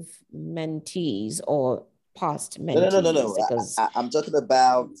of mentees or past mentees? No. Because I'm talking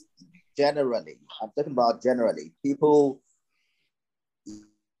about generally. People,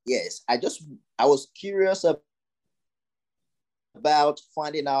 yes. I was curious about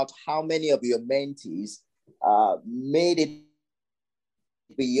finding out how many of your mentees made it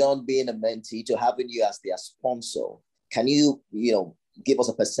beyond being a mentee to having you as their sponsor. Can you, give us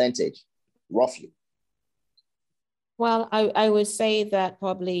a percentage, roughly? Well, I would say that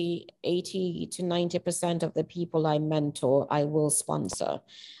probably 80 to 90% of the people I mentor, I will sponsor.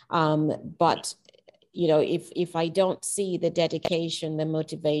 But, if I don't see the dedication, the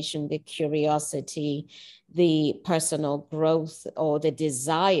motivation, the curiosity, the personal growth, or the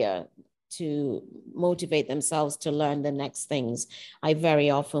desire to motivate themselves to learn the next things, I very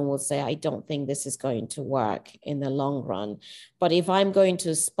often will say, I don't think this is going to work in the long run. But if I'm going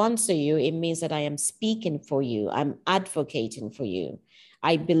to sponsor you, it means that I am speaking for you. I'm advocating for you.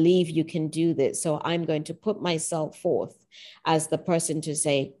 I believe you can do this. So I'm going to put myself forth as the person to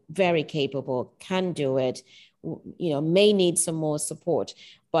say, very capable, can do it, may need some more support.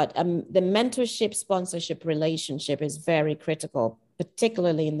 But the mentorship sponsorship relationship is very critical,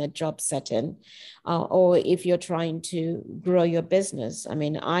 particularly in the job setting, or if you're trying to grow your business. I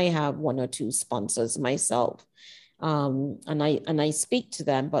mean, I have one or two sponsors myself, and I speak to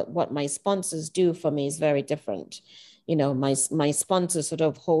them, but what my sponsors do for me is very different. My sponsors sort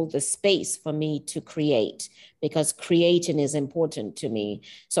of hold the space for me to create, because creating is important to me.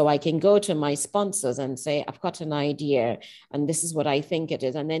 So I can go to my sponsors and say, I've got an idea and this is what I think it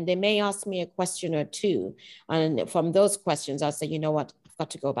is. And then they may ask me a question or two. And from those questions, I'll say, you know what, I've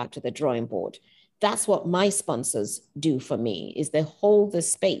got to go back to the drawing board. That's what my sponsors do for me, is they hold the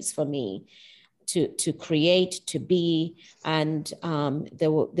space for me to create, to be, and they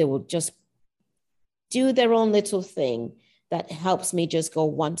will just do their own little thing that helps me just go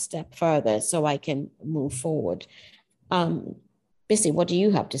one step further so I can move forward. Bissy, what do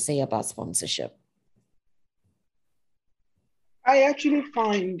you have to say about sponsorship? I actually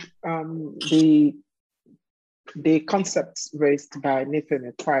find the concepts raised by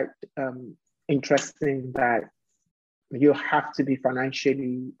Nathan quite interesting, that you have to be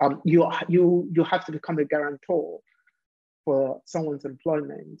financially, you have to become a guarantor for someone's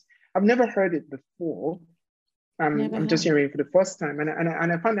employment. I've never heard it before. I'm just hearing it for the first time,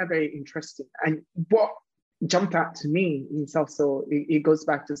 and I find that very interesting. And what jumped out to me is also, it goes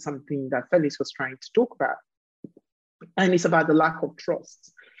back to something that Felix was trying to talk about, and it's about the lack of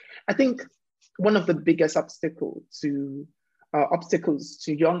trust. I think one of the biggest obstacles to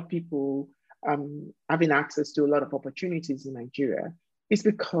young people having access to a lot of opportunities in Nigeria is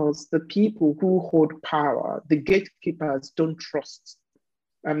because the people who hold power, the gatekeepers, don't trust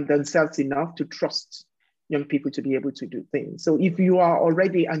themselves enough to trust young people to be able to do things. So if you are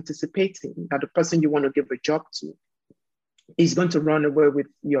already anticipating that the person you want to give a job to is going to run away with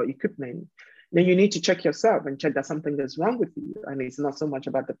your equipment, then you need to check yourself and check that something is wrong with you. And it's not so much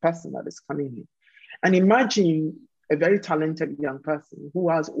about the person that is coming in. And imagine a very talented young person who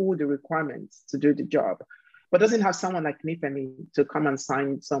has all the requirements to do the job, but doesn't have someone like Nifemi to come and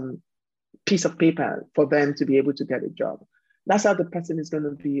sign some piece of paper for them to be able to get a job. That's how the person is going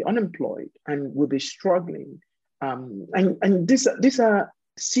to be unemployed and will be struggling. And these are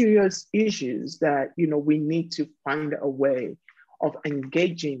serious issues that, you know, we need to find a way of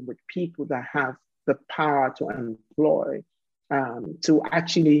engaging with people that have the power to employ, to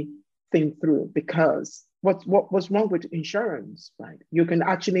actually think through. Because what was wrong with insurance, right? You can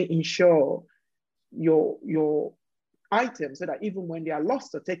actually insure your items so that even when they are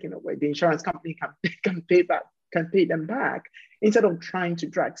lost or taken away, the insurance company can pay them back, instead of trying to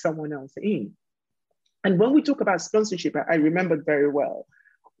drag someone else in. And when we talk about sponsorship, I remembered very well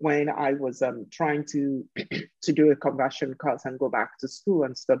when I was trying to do a conversion course and go back to school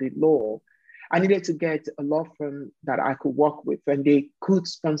and study law. I needed to get a law firm that I could work with, and they could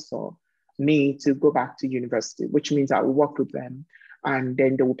sponsor me to go back to university, which means I will work with them, and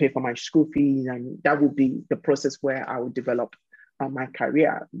then they will pay for my school fees, and that would be the process where I would develop my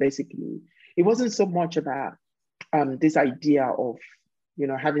career. Basically, it wasn't so much about this idea of, you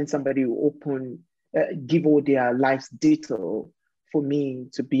know, having somebody give all their life's detail for me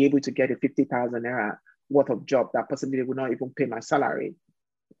to be able to get a 50,000 naira worth of job that possibly would not even pay my salary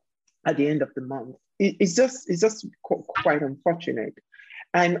at the end of the month. It's just quite unfortunate.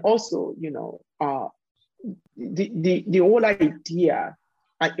 And also, you know, the whole idea,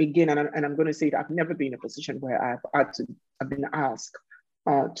 again, and I'm going to say that I've never been in a position where I've been asked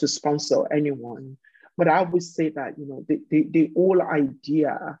to sponsor anyone. But I would say that, you know, the whole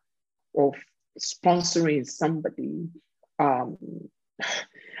idea of sponsoring somebody, I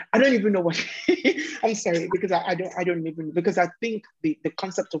don't even know what, I'm sorry, because I don't even, because I think the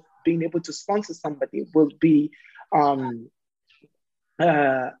concept of being able to sponsor somebody will be, will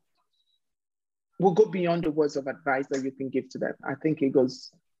go beyond the words of advice that you can give to them. I think it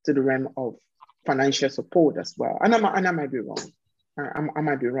goes to the realm of financial support as well. And I might be wrong. I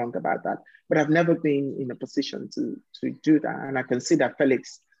might be wrong about that, but I've never been in a position to do that. And I can see that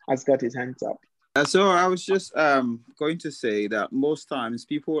Felix has got his hands up. So I was just going to say that most times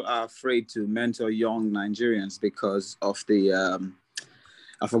people are afraid to mentor young Nigerians because of the,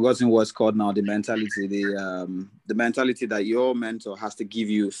 I've forgotten what's called now, the mentality, the mentality that your mentor has to give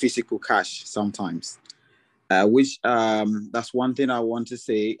you physical cash sometimes, which that's one thing I want to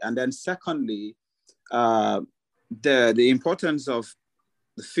say. And then secondly, the importance of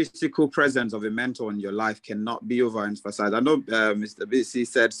the physical presence of a mentor in your life cannot be overemphasized. I know Mr. BC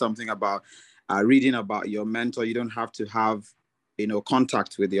said something about reading about your mentor. You don't have to have, you know,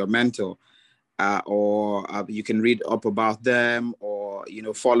 contact with your mentor, or you can read up about them, or, you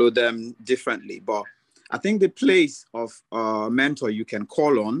know, follow them differently. But I think the place of a mentor you can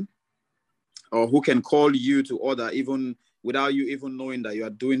call on, or who can call you to order even without you even knowing that you are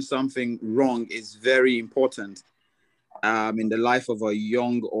doing something wrong, is very important in the life of a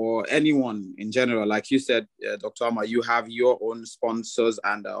young or anyone in general. Like you said, Dr. Amma, you have your own sponsors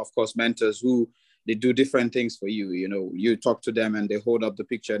and of course mentors who they do different things for you. You know, you talk to them and they hold up the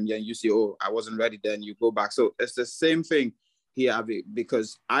picture and then you see, oh, I wasn't ready, then you go back. So it's the same thing here,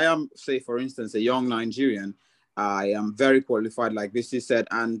 because I am, say for instance, a young Nigerian. I am very qualified, like this is said,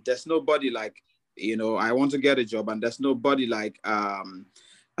 and there's nobody like, you know, I want to get a job and there's nobody like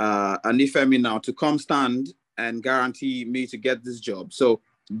Anifemi now to come stand and guarantee me to get this job. So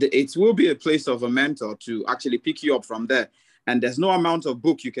it will be a place of a mentor to actually pick you up from there. And there's no amount of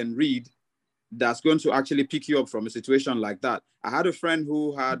book you can read that's going to actually pick you up from a situation like that. I had a friend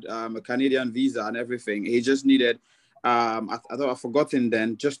who had a Canadian visa and everything. He just needed I thought I'd forgotten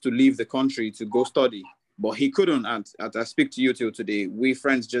then just to leave the country to go study. But he couldn't. And as I speak to you till today, we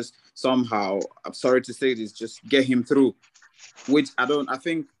friends just somehow, I'm sorry to say this, just get him through. Which I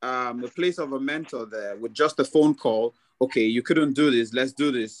think the place of a mentor there with just a phone call, okay, you couldn't do this, let's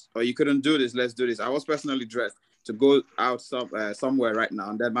do this. Or you couldn't do this, let's do this. I was personally dressed to go out somewhere right now.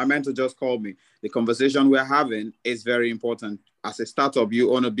 And then my mentor just called me. The conversation we're having is very important. As a startup,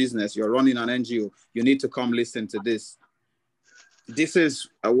 you own a business, you're running an NGO, you need to come listen to this. This is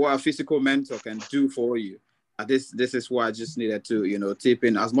what a physical mentor can do for you. This is what I just needed to, tip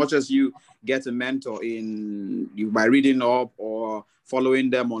in. As much as you get a mentor by reading up or following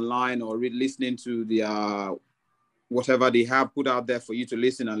them online or listening to the whatever they have put out there for you to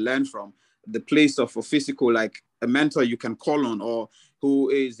listen and learn from, the place of a physical, like a mentor you can call on, or who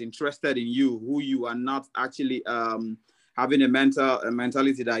is interested in you, who you are not actually having a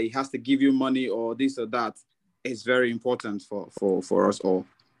mentality that he has to give you money or this or that, is very important for us all.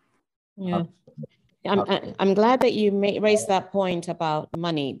 Yeah. I'm glad that you raised that point about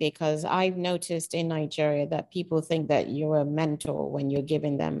money, because I've noticed in Nigeria that people think that you're a mentor when you're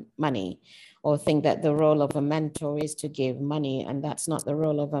giving them money, or think that the role of a mentor is to give money. And that's not the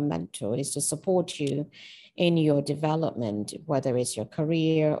role of a mentor. It's to support you in your development, whether it's your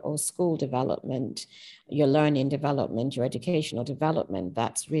career or school development, your learning development, your educational development.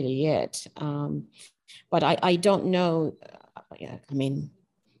 That's really it. But I don't know. I mean,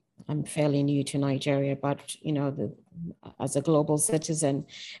 I'm fairly new to Nigeria, but as a global citizen,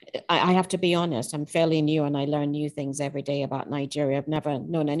 I have to be honest, I'm fairly new and I learn new things every day about Nigeria. I've never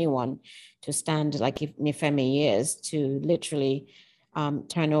known anyone to stand like Nifemi is, to literally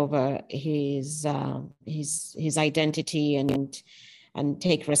turn over his identity and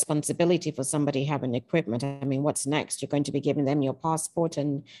take responsibility for somebody having equipment. I mean, what's next? You're going to be giving them your passport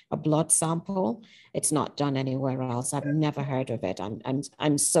and a blood sample? It's not done anywhere else. I've never heard of it.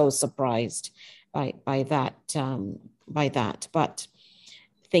 I'm so surprised by that. But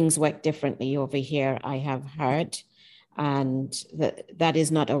things work differently over here, I have heard. And that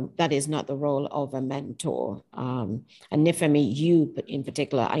is not the role of a mentor. And Nifemi, you in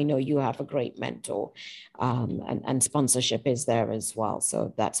particular, I know you have a great mentor, and sponsorship is there as well.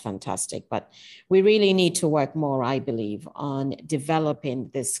 So that's fantastic. But we really need to work more, I believe, on developing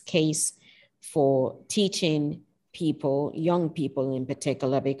this case for teaching people, young people in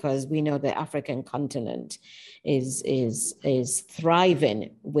particular, because we know the African continent is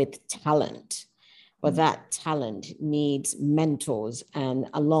thriving with talent. But that talent needs mentors, and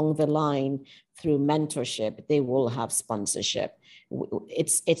along the line, through mentorship, they will have sponsorship.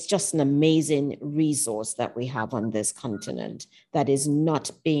 It's just an amazing resource that we have on this continent that is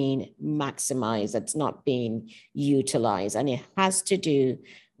not being maximized, it's not being utilized. And it has to do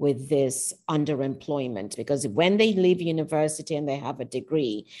with this underemployment, because when they leave university and they have a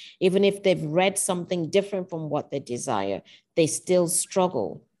degree, even if they've read something different from what they desire, they still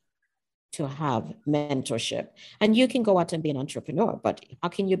struggle to have mentorship. And you can go out and be an entrepreneur, but how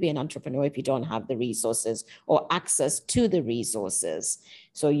can you be an entrepreneur if you don't have the resources or access to the resources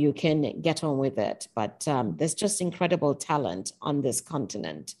so you can get on with it? But there's just incredible talent on this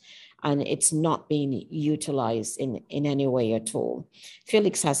continent, and it's not being utilized in any way at all.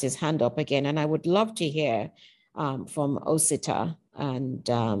 Felix has his hand up again, and I would love to hear from Osita and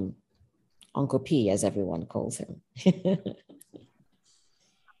Uncle P, as everyone calls him.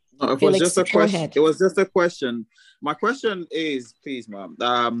 No, it was just a question. It was just a question. My question is, please, ma'am,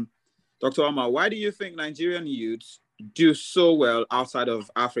 Dr. Omar, why do you think Nigerian youths do so well outside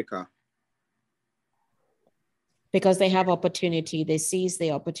of Africa? Because they have opportunity, they seize the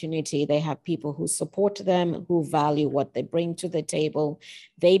opportunity, they have people who support them, who value what they bring to the table.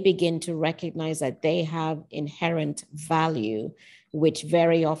 They begin to recognize that they have inherent value, which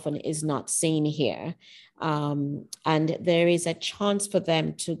very often is not seen here. And there is a chance for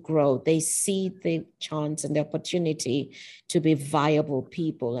them to grow. They see the chance and the opportunity to be viable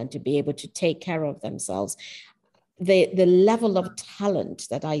people and to be able to take care of themselves. The level of talent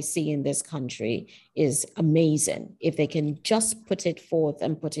that I see in this country is amazing if they can just put it forth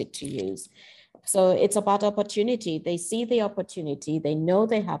and put it to use. So it's about opportunity. They see the opportunity, they know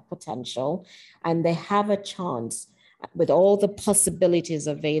they have potential, and they have a chance with all the possibilities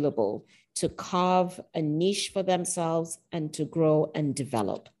available to carve a niche for themselves and to grow and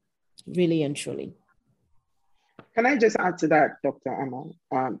develop, really and truly. Can I just add to that, Dr. Amal?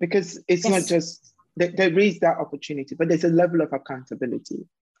 Because it's not just, there is that opportunity, but there's a level of accountability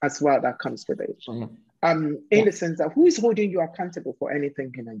as well that comes with it. In the sense that who is holding you accountable for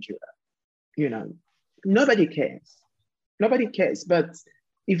anything in Nigeria? Nobody cares. Nobody cares. But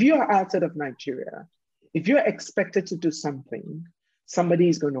if you are outside of Nigeria, If you're expected to do something, somebody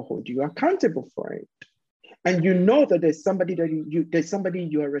is going to hold you accountable for it. And you know that there's somebody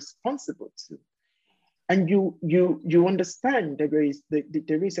you are responsible to. And you understand that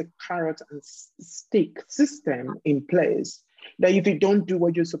there is a carrot and stick system in place, that if you don't do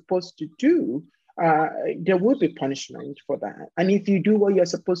what you're supposed to do, there will be punishment for that. And if you do what you're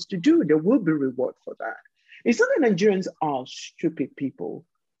supposed to do, there will be reward for that. It's not that Nigerians are stupid people.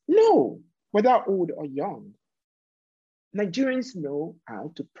 No, whether old or young. Nigerians know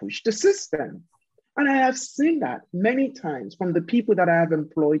how to push the system. And I have seen that many times from the people that I have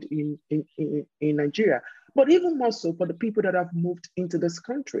employed in Nigeria, but even more so for the people that have moved into this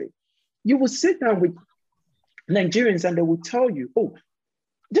country. You will sit down with Nigerians and they will tell you, oh,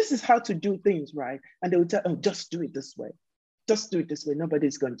 this is how to do things, right? And they will tell, oh, just do it this way. Just do it this way.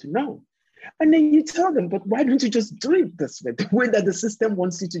 Nobody's going to know. And then you tell them, but why don't you just do it this way? The way that the system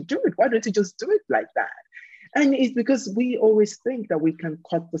wants you to do it. Why don't you just do it like that? And it's because we always think that we can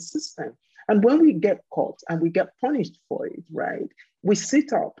cut the system. And when we get caught and we get punished for it, right, we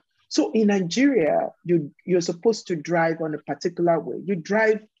sit up. So in Nigeria, you're supposed to drive on a particular way. You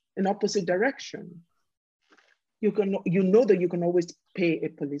drive in opposite direction. You know that you can always pay a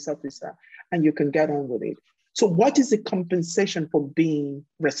police officer and you can get on with it. So what is the compensation for being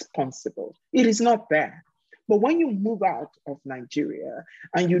responsible? It is not there. But when you move out of Nigeria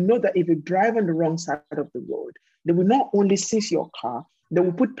and you know that if you drive on the wrong side of the road, they will not only seize your car, they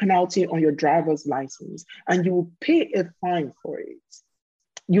will put penalty on your driver's license and you will pay a fine for it.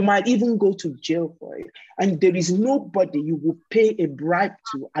 You might even go to jail for it. And there is nobody you will pay a bribe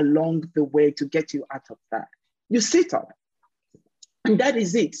to along the way to get you out of that. You sit up. And that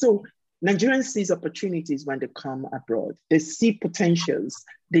is it. So Nigerians see opportunities when they come abroad. They see potentials.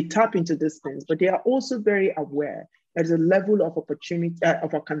 They tap into these things, but they are also very aware there's a level of opportunity,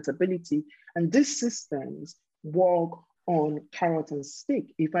 of accountability. And these systems work on carrot and stick.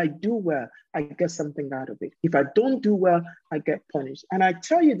 If I do well, I get something out of it. If I don't do well, I get punished. And I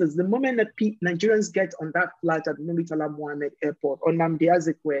tell you this, the moment that Nigerians get on that flight at Murtala Mohammed Airport or Nnamdi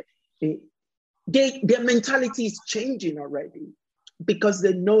Azikiwe, their mentality is changing already because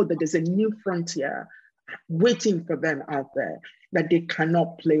they know that there's a new frontier waiting for them out there that they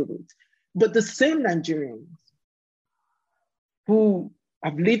cannot play with. But the same Nigerians who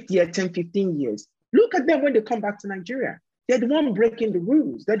have lived here 10, 15 years, look at them when they come back to Nigeria. They're the one breaking the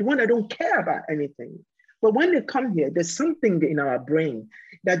rules. They're the one that don't care about anything. But when they come here, there's something in our brain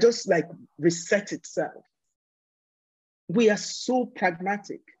that just like resets itself. We are so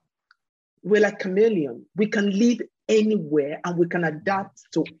pragmatic. We're like chameleon. We can live anywhere and we can adapt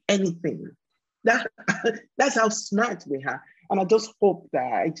to anything. That's how smart we are. And I just hope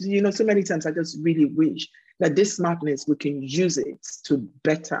that, so many times I just really wish that this smartness, we can use it to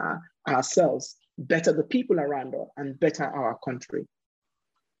better ourselves, better the people around us, and better our country.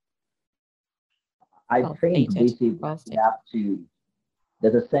 I think basically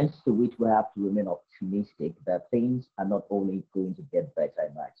there's a sense to which we have to remain optimistic that things are not only going to get better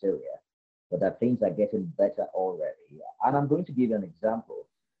in Nigeria, but that things are getting better already. And I'm going to give you an example.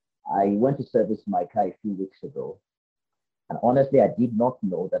 I went to service my car a few weeks ago, and honestly, I did not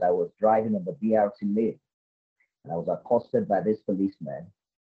know that I was driving on the BRT lane. And I was accosted by this policeman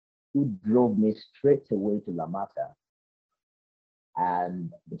who drove me straight away to Lamata.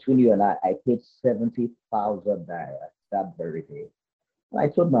 And between you and I paid 70,000 naira that very day. And I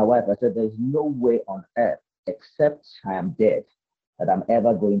told my wife, I said, there's no way on earth, except I am dead, that I'm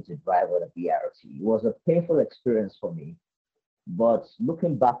ever going to drive on a BRT. It was a painful experience for me. But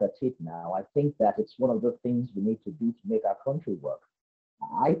looking back at it now, I think that it's one of the things we need to do to make our country work.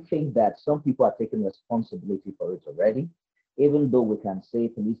 I think that some people are taking responsibility for it already, even though we can say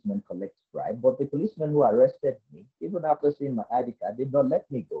policemen collect bribe. But the policeman who arrested me, even after seeing my ID card, did not let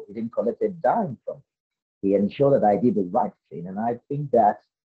me go. He didn't collect a dime from me. He ensured that I did the right thing. And I think that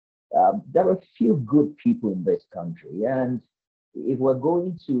there are a few good people in this country. And if we're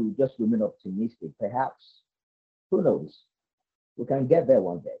going to just remain optimistic, perhaps, who knows, we can get there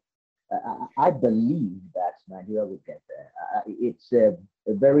one day. I believe that Nigeria will get there. It's a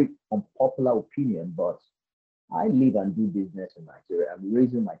very unpopular opinion, but I live and do business in Nigeria. I'm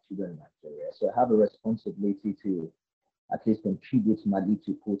raising my children in Nigeria. So I have a responsibility to at least contribute my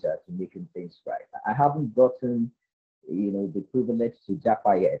little quota to making things right. I haven't gotten, the privilege to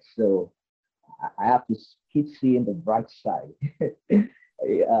japa yet. So I have to keep seeing the bright side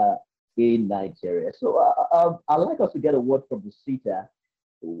in Nigeria. So I'd like us to get a word from the Osita.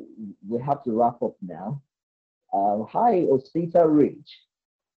 We have to wrap up now. Hi, Osita Ridge.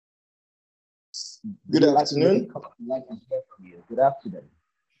 Good afternoon. I'd like to hear from you. Good afternoon.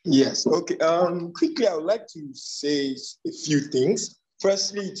 Yes. Okay. Quickly, I would like to say a few things.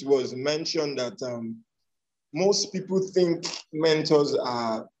 Firstly, it was mentioned that most people think mentors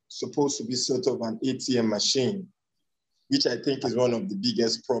are supposed to be sort of an ATM machine, which I think is one of the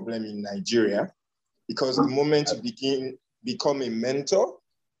biggest problems in Nigeria, because the moment you become a mentor,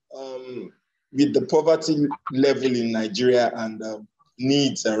 with the poverty level in Nigeria and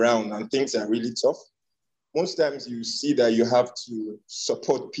needs around, and things are really tough, most times you see that you have to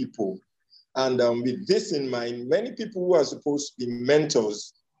support people. And with this in mind, many people who are supposed to be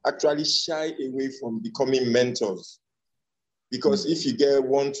mentors actually shy away from becoming mentors. Because if you get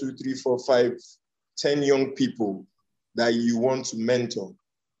 1, 2, 3, 4, 5, 10 young people that you want to mentor,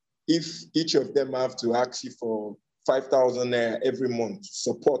 if each of them have to ask you for 5,000 naira every month to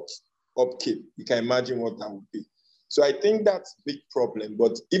support upkeep, you can imagine what that would be. So I think that's a big problem.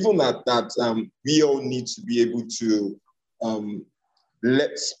 But even at that, we all need to be able to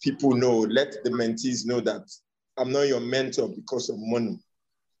let people know, let the mentees know that I'm not your mentor because of money.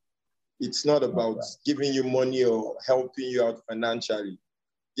 It's not about giving you money or helping you out financially.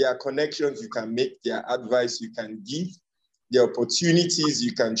 There are connections you can make, there are advice you can give, there are opportunities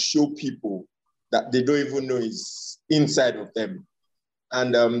you can show people that they don't even know is inside of them.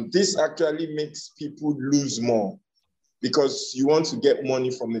 And this actually makes people lose more, because you want to get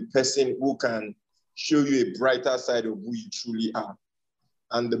money from a person who can show you a brighter side of who you truly are.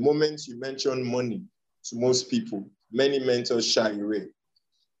 And the moment you mention money to most people, many mentors shy away.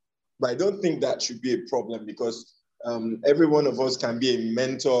 But I don't think that should be a problem, because every one of us can be a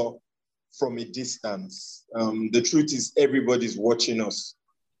mentor from a distance. The truth is everybody's watching us.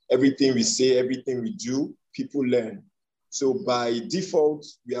 Everything we say, everything we do, people learn. So by default,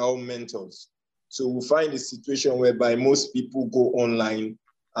 we are all mentors. So we'll find a situation whereby most people go online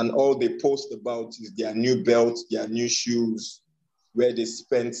and all they post about is their new belt, their new shoes, where they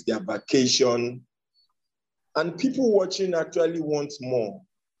spent their vacation. And people watching actually want more.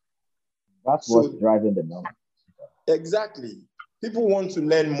 That's what's driving the number. Exactly. People want to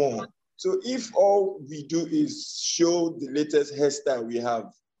learn more. So if all we do is show the latest hairstyle we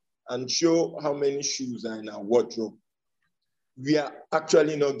have and show how many shoes are in our wardrobe, we are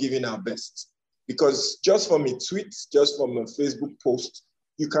actually not giving our best. Because just from a tweet, just from a Facebook post,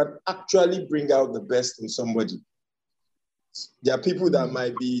 you can actually bring out the best in somebody. There are people that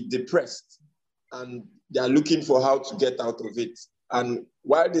might be depressed and they are looking for how to get out of it. And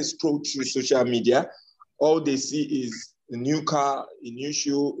while they scroll through social media, all they see is a new car, a new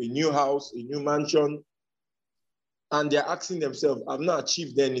shoe, a new house, a new mansion. And they're asking themselves, I've not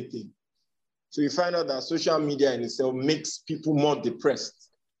achieved anything. So you find out that social media in itself makes people more depressed.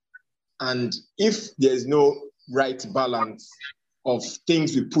 And if there's no right balance of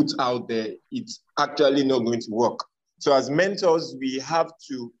things we put out there, it's actually not going to work. So as mentors, we have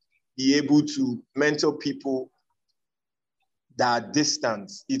to be able to mentor people that are distant.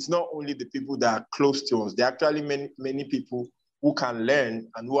 It's not only the people that are close to us. There are actually many people who can learn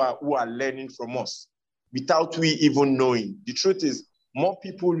and who are learning from us without we even knowing. The truth is, more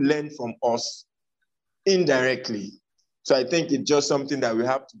people learn from us indirectly. So I think it's just something that we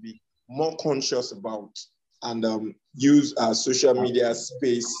have to be more conscious about and use our social media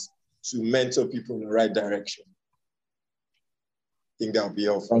space to mentor people in the right direction. I think that'll be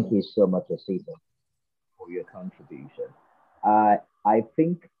all. Thank you so much, Osita, for your contribution. I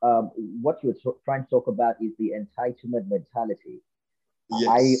think what you're trying to talk about is the entitlement mentality.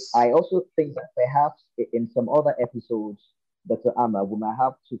 Yes. I also think that perhaps in some other episodes, Dr. Amma, we might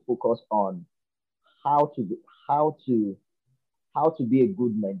have to focus on how to be a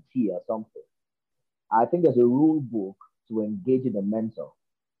good mentee or something. I think there's a rule book to engaging a mentor,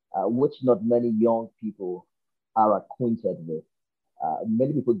 which not many young people are acquainted with.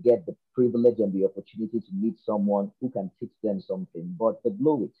 Many people get the privilege and the opportunity to meet someone who can teach them something, but they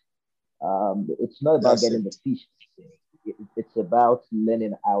blow it. It's not about getting the fish. It's about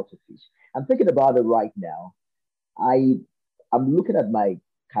learning how to fish. I'm thinking about it right now. I'm looking at my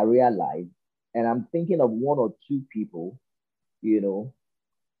career life, and I'm thinking of one or two people,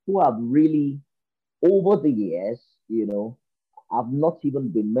 who have really, over the years, have not even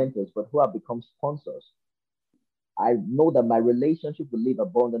been mentors, but who have become sponsors. I know that my relationship with Live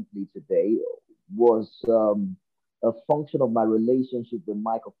Abundantly today was a function of my relationship with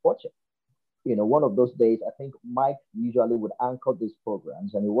Michael Fortune. One of those days, I think Mike usually would anchor these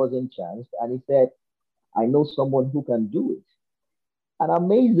programs, and he wasn't chanced, and he said, I know someone who can do it. And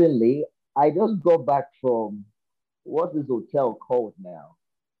amazingly, I just got back from what's this hotel called now?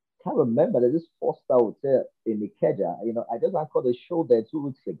 Can't remember. There's this four-star hotel in Ikeja. I just anchored a show there 2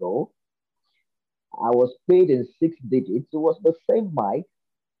 weeks ago. I was paid in 6 digits. It was the same Mike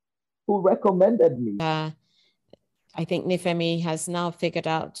who recommended me. I think Nifemi has now figured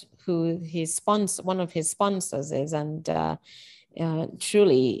out who his sponsor, one of his sponsors is, and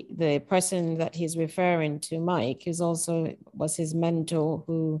truly the person that he's referring to, Mike, who's also was his mentor,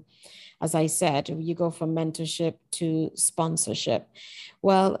 who, as I said, you go from mentorship to sponsorship.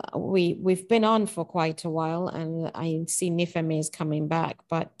 Well, we've been on for quite a while, and I see Nifemi is coming back,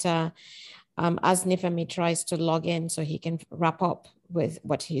 but as Nifemi tries to log in so he can wrap up with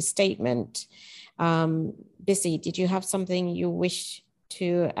what his statement, Bissy, did you have something you wish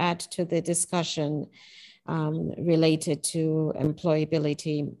to add to the discussion related to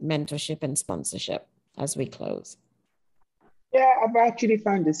employability, mentorship, and sponsorship as we close? Yeah, I've actually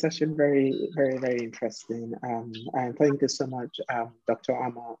found this session very, very, very interesting. And thank you so much, Dr.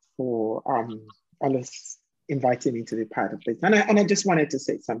 Amma, for always inviting me to be part of this. And I just wanted to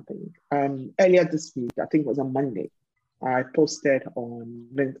say something. Earlier this week, I think it was on Monday, I posted on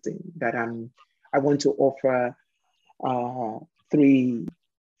LinkedIn that I want to offer 3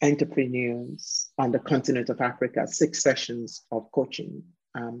 entrepreneurs on the continent of Africa 6 sessions of coaching,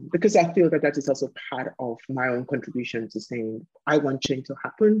 because I feel that is also part of my own contribution to saying, I want change to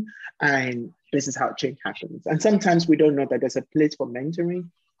happen, and this is how change happens. And sometimes we don't know that there's a place for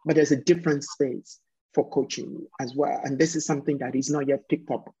mentoring, but there's a different space for coaching as well. And this is something that is not yet picked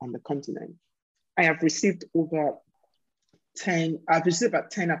up on the continent. I have received about 10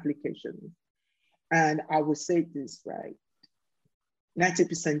 applications. And I will say this, right?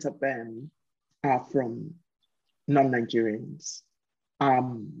 90% of them are from non-Nigerians.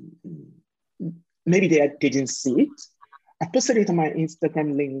 Maybe they didn't see it. I posted it on my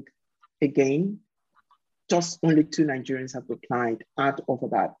Instagram link again. Just only 2 Nigerians have replied out of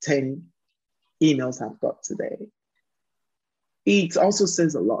about 10 emails I've got today. It also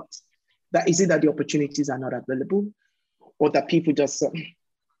says a lot. That is it that the opportunities are not available, or that people just say,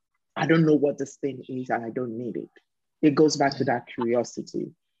 I don't know what this thing is and I don't need it. It goes back to that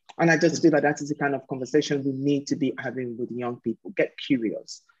curiosity. And I just feel that is the kind of conversation we need to be having with young people. Get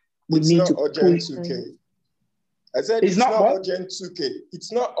curious. It's not urgent 2K. I said it's not urgent 2K.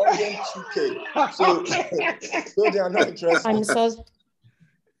 It's not urgent 2K. So they are not interested. I'm so...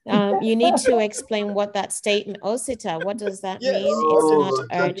 you need to explain what that statement, Osita, what does that mean? It's not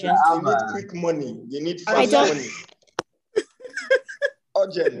urgent. You need quick money. You need fast money.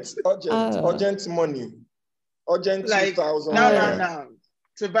 Urgent money. Urgent like, 2,000. No.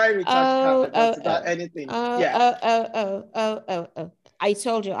 To buy recharge cards without anything. I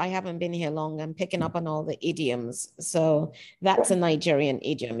told you I haven't been here long. I'm picking up on all the idioms. So that's a Nigerian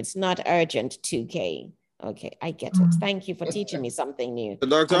idiom. It's not urgent 2K. Okay, I get it. Thank you for teaching me something new. So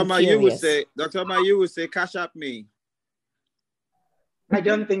Dr. Amma, you would say, cash up me. I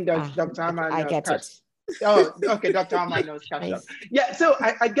don't think that Dr. Amma knows. I get it. Oh, okay, Dr. Amma knows cash up. Yeah, so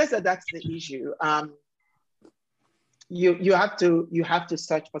I guess that's the issue. You have to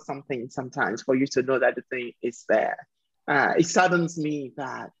search for something sometimes for you to know that the thing is there. It saddens me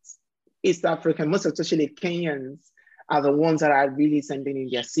that East African, most especially Kenyans, are the ones that are really sending in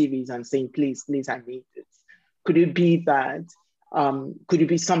their CVs and saying, please, I need this. Could it be that, could it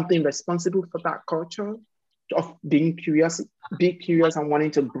be something responsible for that culture of being curious and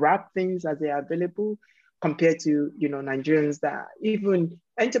wanting to grab things as they are available, compared to, Nigerians that even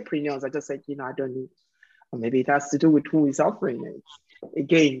entrepreneurs are just like, I don't need it. Or maybe it has to do with who is offering it.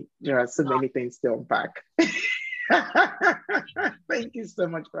 Again, there are so many things to unpack. Thank you so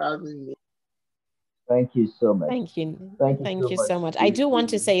much for having me. Thank you so much. Thank you so much. I do want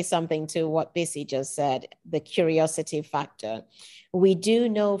to say something to what Bissy just said, the curiosity factor. We do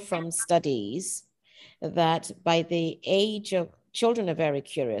know from studies that by the age of children are very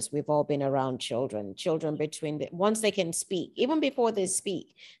curious. We've all been around children once they can speak, even before they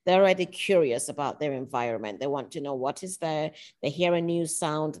speak, they're already curious about their environment. They want to know what is there. They hear a new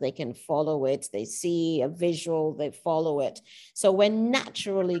sound, they can follow it. They see a visual, they follow it. So we're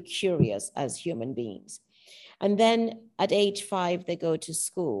naturally curious as human beings. And then at age 5, they go to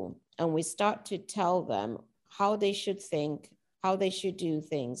school and we start to tell them how they should think, how they should do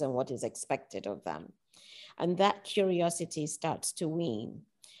things, and what is expected of them. And that curiosity starts to wean.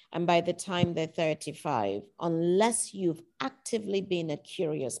 And by the time they're 35, unless you've actively been a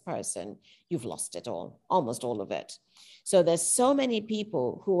curious person, you've lost it all, almost all of it. So there's so many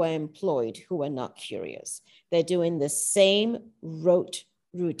people who are employed who are not curious. They're doing the same rote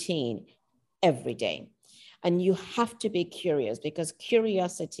routine every day. And you have to be curious, because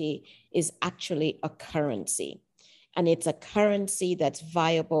curiosity is actually a currency. and it's a currency that's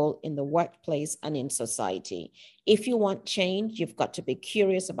viable in the workplace and in society. If you want change, you've got to be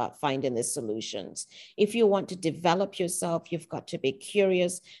curious about finding the solutions. If you want to develop yourself, you've got to be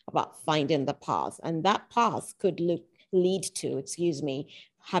curious about finding the path. And that path could lead to,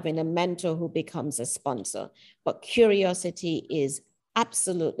 having a mentor who becomes a sponsor. But curiosity is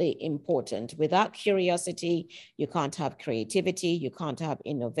absolutely important. Without curiosity, you can't have creativity, you can't have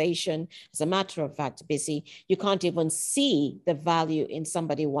innovation. As a matter of fact, Bissy, you can't even see the value in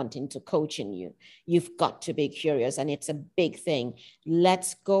somebody wanting to coach in you. You've got to be curious, and it's a big thing.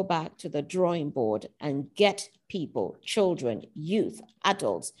 Let's go back to the drawing board and get people, children, youth,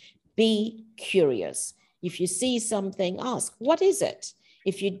 adults, be curious. If you see something, ask, what is it?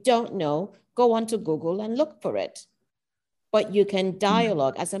 If you don't know, go onto Google and look for it. But you can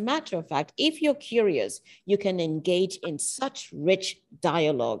dialogue. As a matter of fact, if you're curious, you can engage in such rich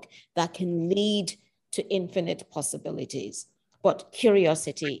dialogue that can lead to infinite possibilities. But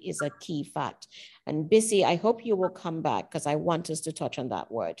curiosity is a key fact. And Bissy, I hope you will come back because I want us to touch on that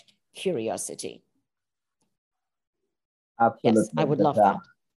word, curiosity. Absolutely. Yes, I would love that.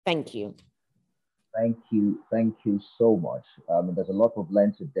 Thank you. Thank you. Thank you so much. There's a lot we've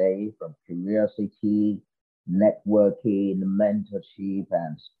learned today, from curiosity, networking, mentorship,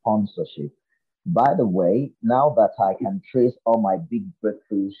 and sponsorship. By the way, now that I can trace all my big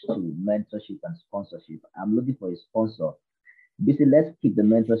breakthroughs to mentorship and sponsorship, I'm looking for a sponsor. Bissy, let's keep the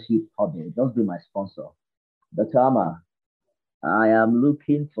mentorship huddle. Just be my sponsor. Dr. Ama, I am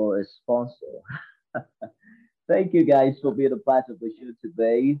looking for a sponsor. Thank you guys for being a part of the show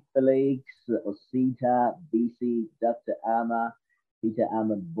today. Felix, Osita, Bissy, Dr. Ama, Peter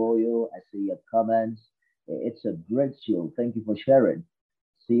Aman-Boyo, I see your comments. It's a great show. Thank you for sharing.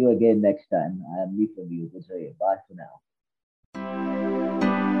 See you again next time. I am Nick from you. Bye for now.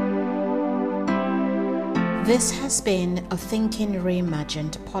 This has been a Thinking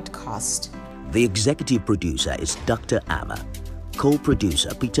Reimagined podcast. The executive producer is Dr. Ama,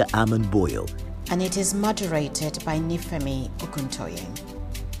 co-producer Peter Aman-Boyo, and it is moderated by Nifemi Okuntoye.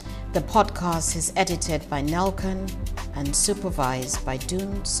 The podcast is edited by Nelkan and supervised by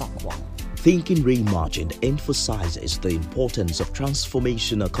Dun Sokwon. Thinking Reimagined emphasizes the importance of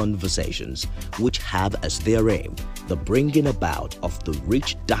transformational conversations which have as their aim the bringing about of the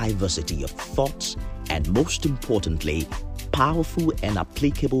rich diversity of thoughts and, most importantly, powerful and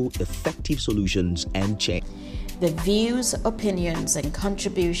applicable effective solutions and change. The views, opinions, and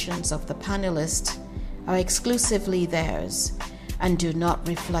contributions of the panelists are exclusively theirs and do not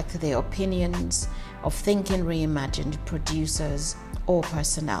reflect the opinions of Thinking Reimagined producers or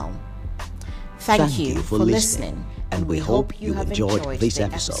personnel. Thank you for listening, and we hope you enjoyed this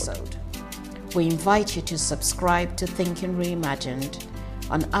episode. We invite you to subscribe to Thinking Reimagined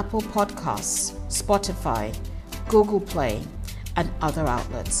on Apple Podcasts, Spotify, Google Play, and other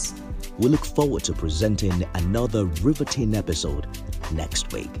outlets. We look forward to presenting another riveting episode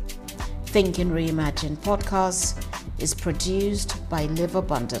next week. Thinking Reimagined podcast is produced by Live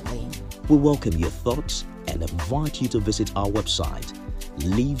Abundantly. We welcome your thoughts and invite you to visit our website,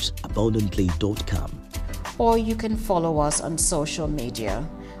 livesabundantly.com. Or you can follow us on social media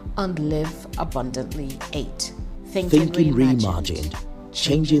on Live Abundantly 8. Thinking Reimagined,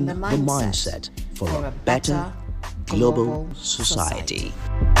 changing the mindset for a better global society.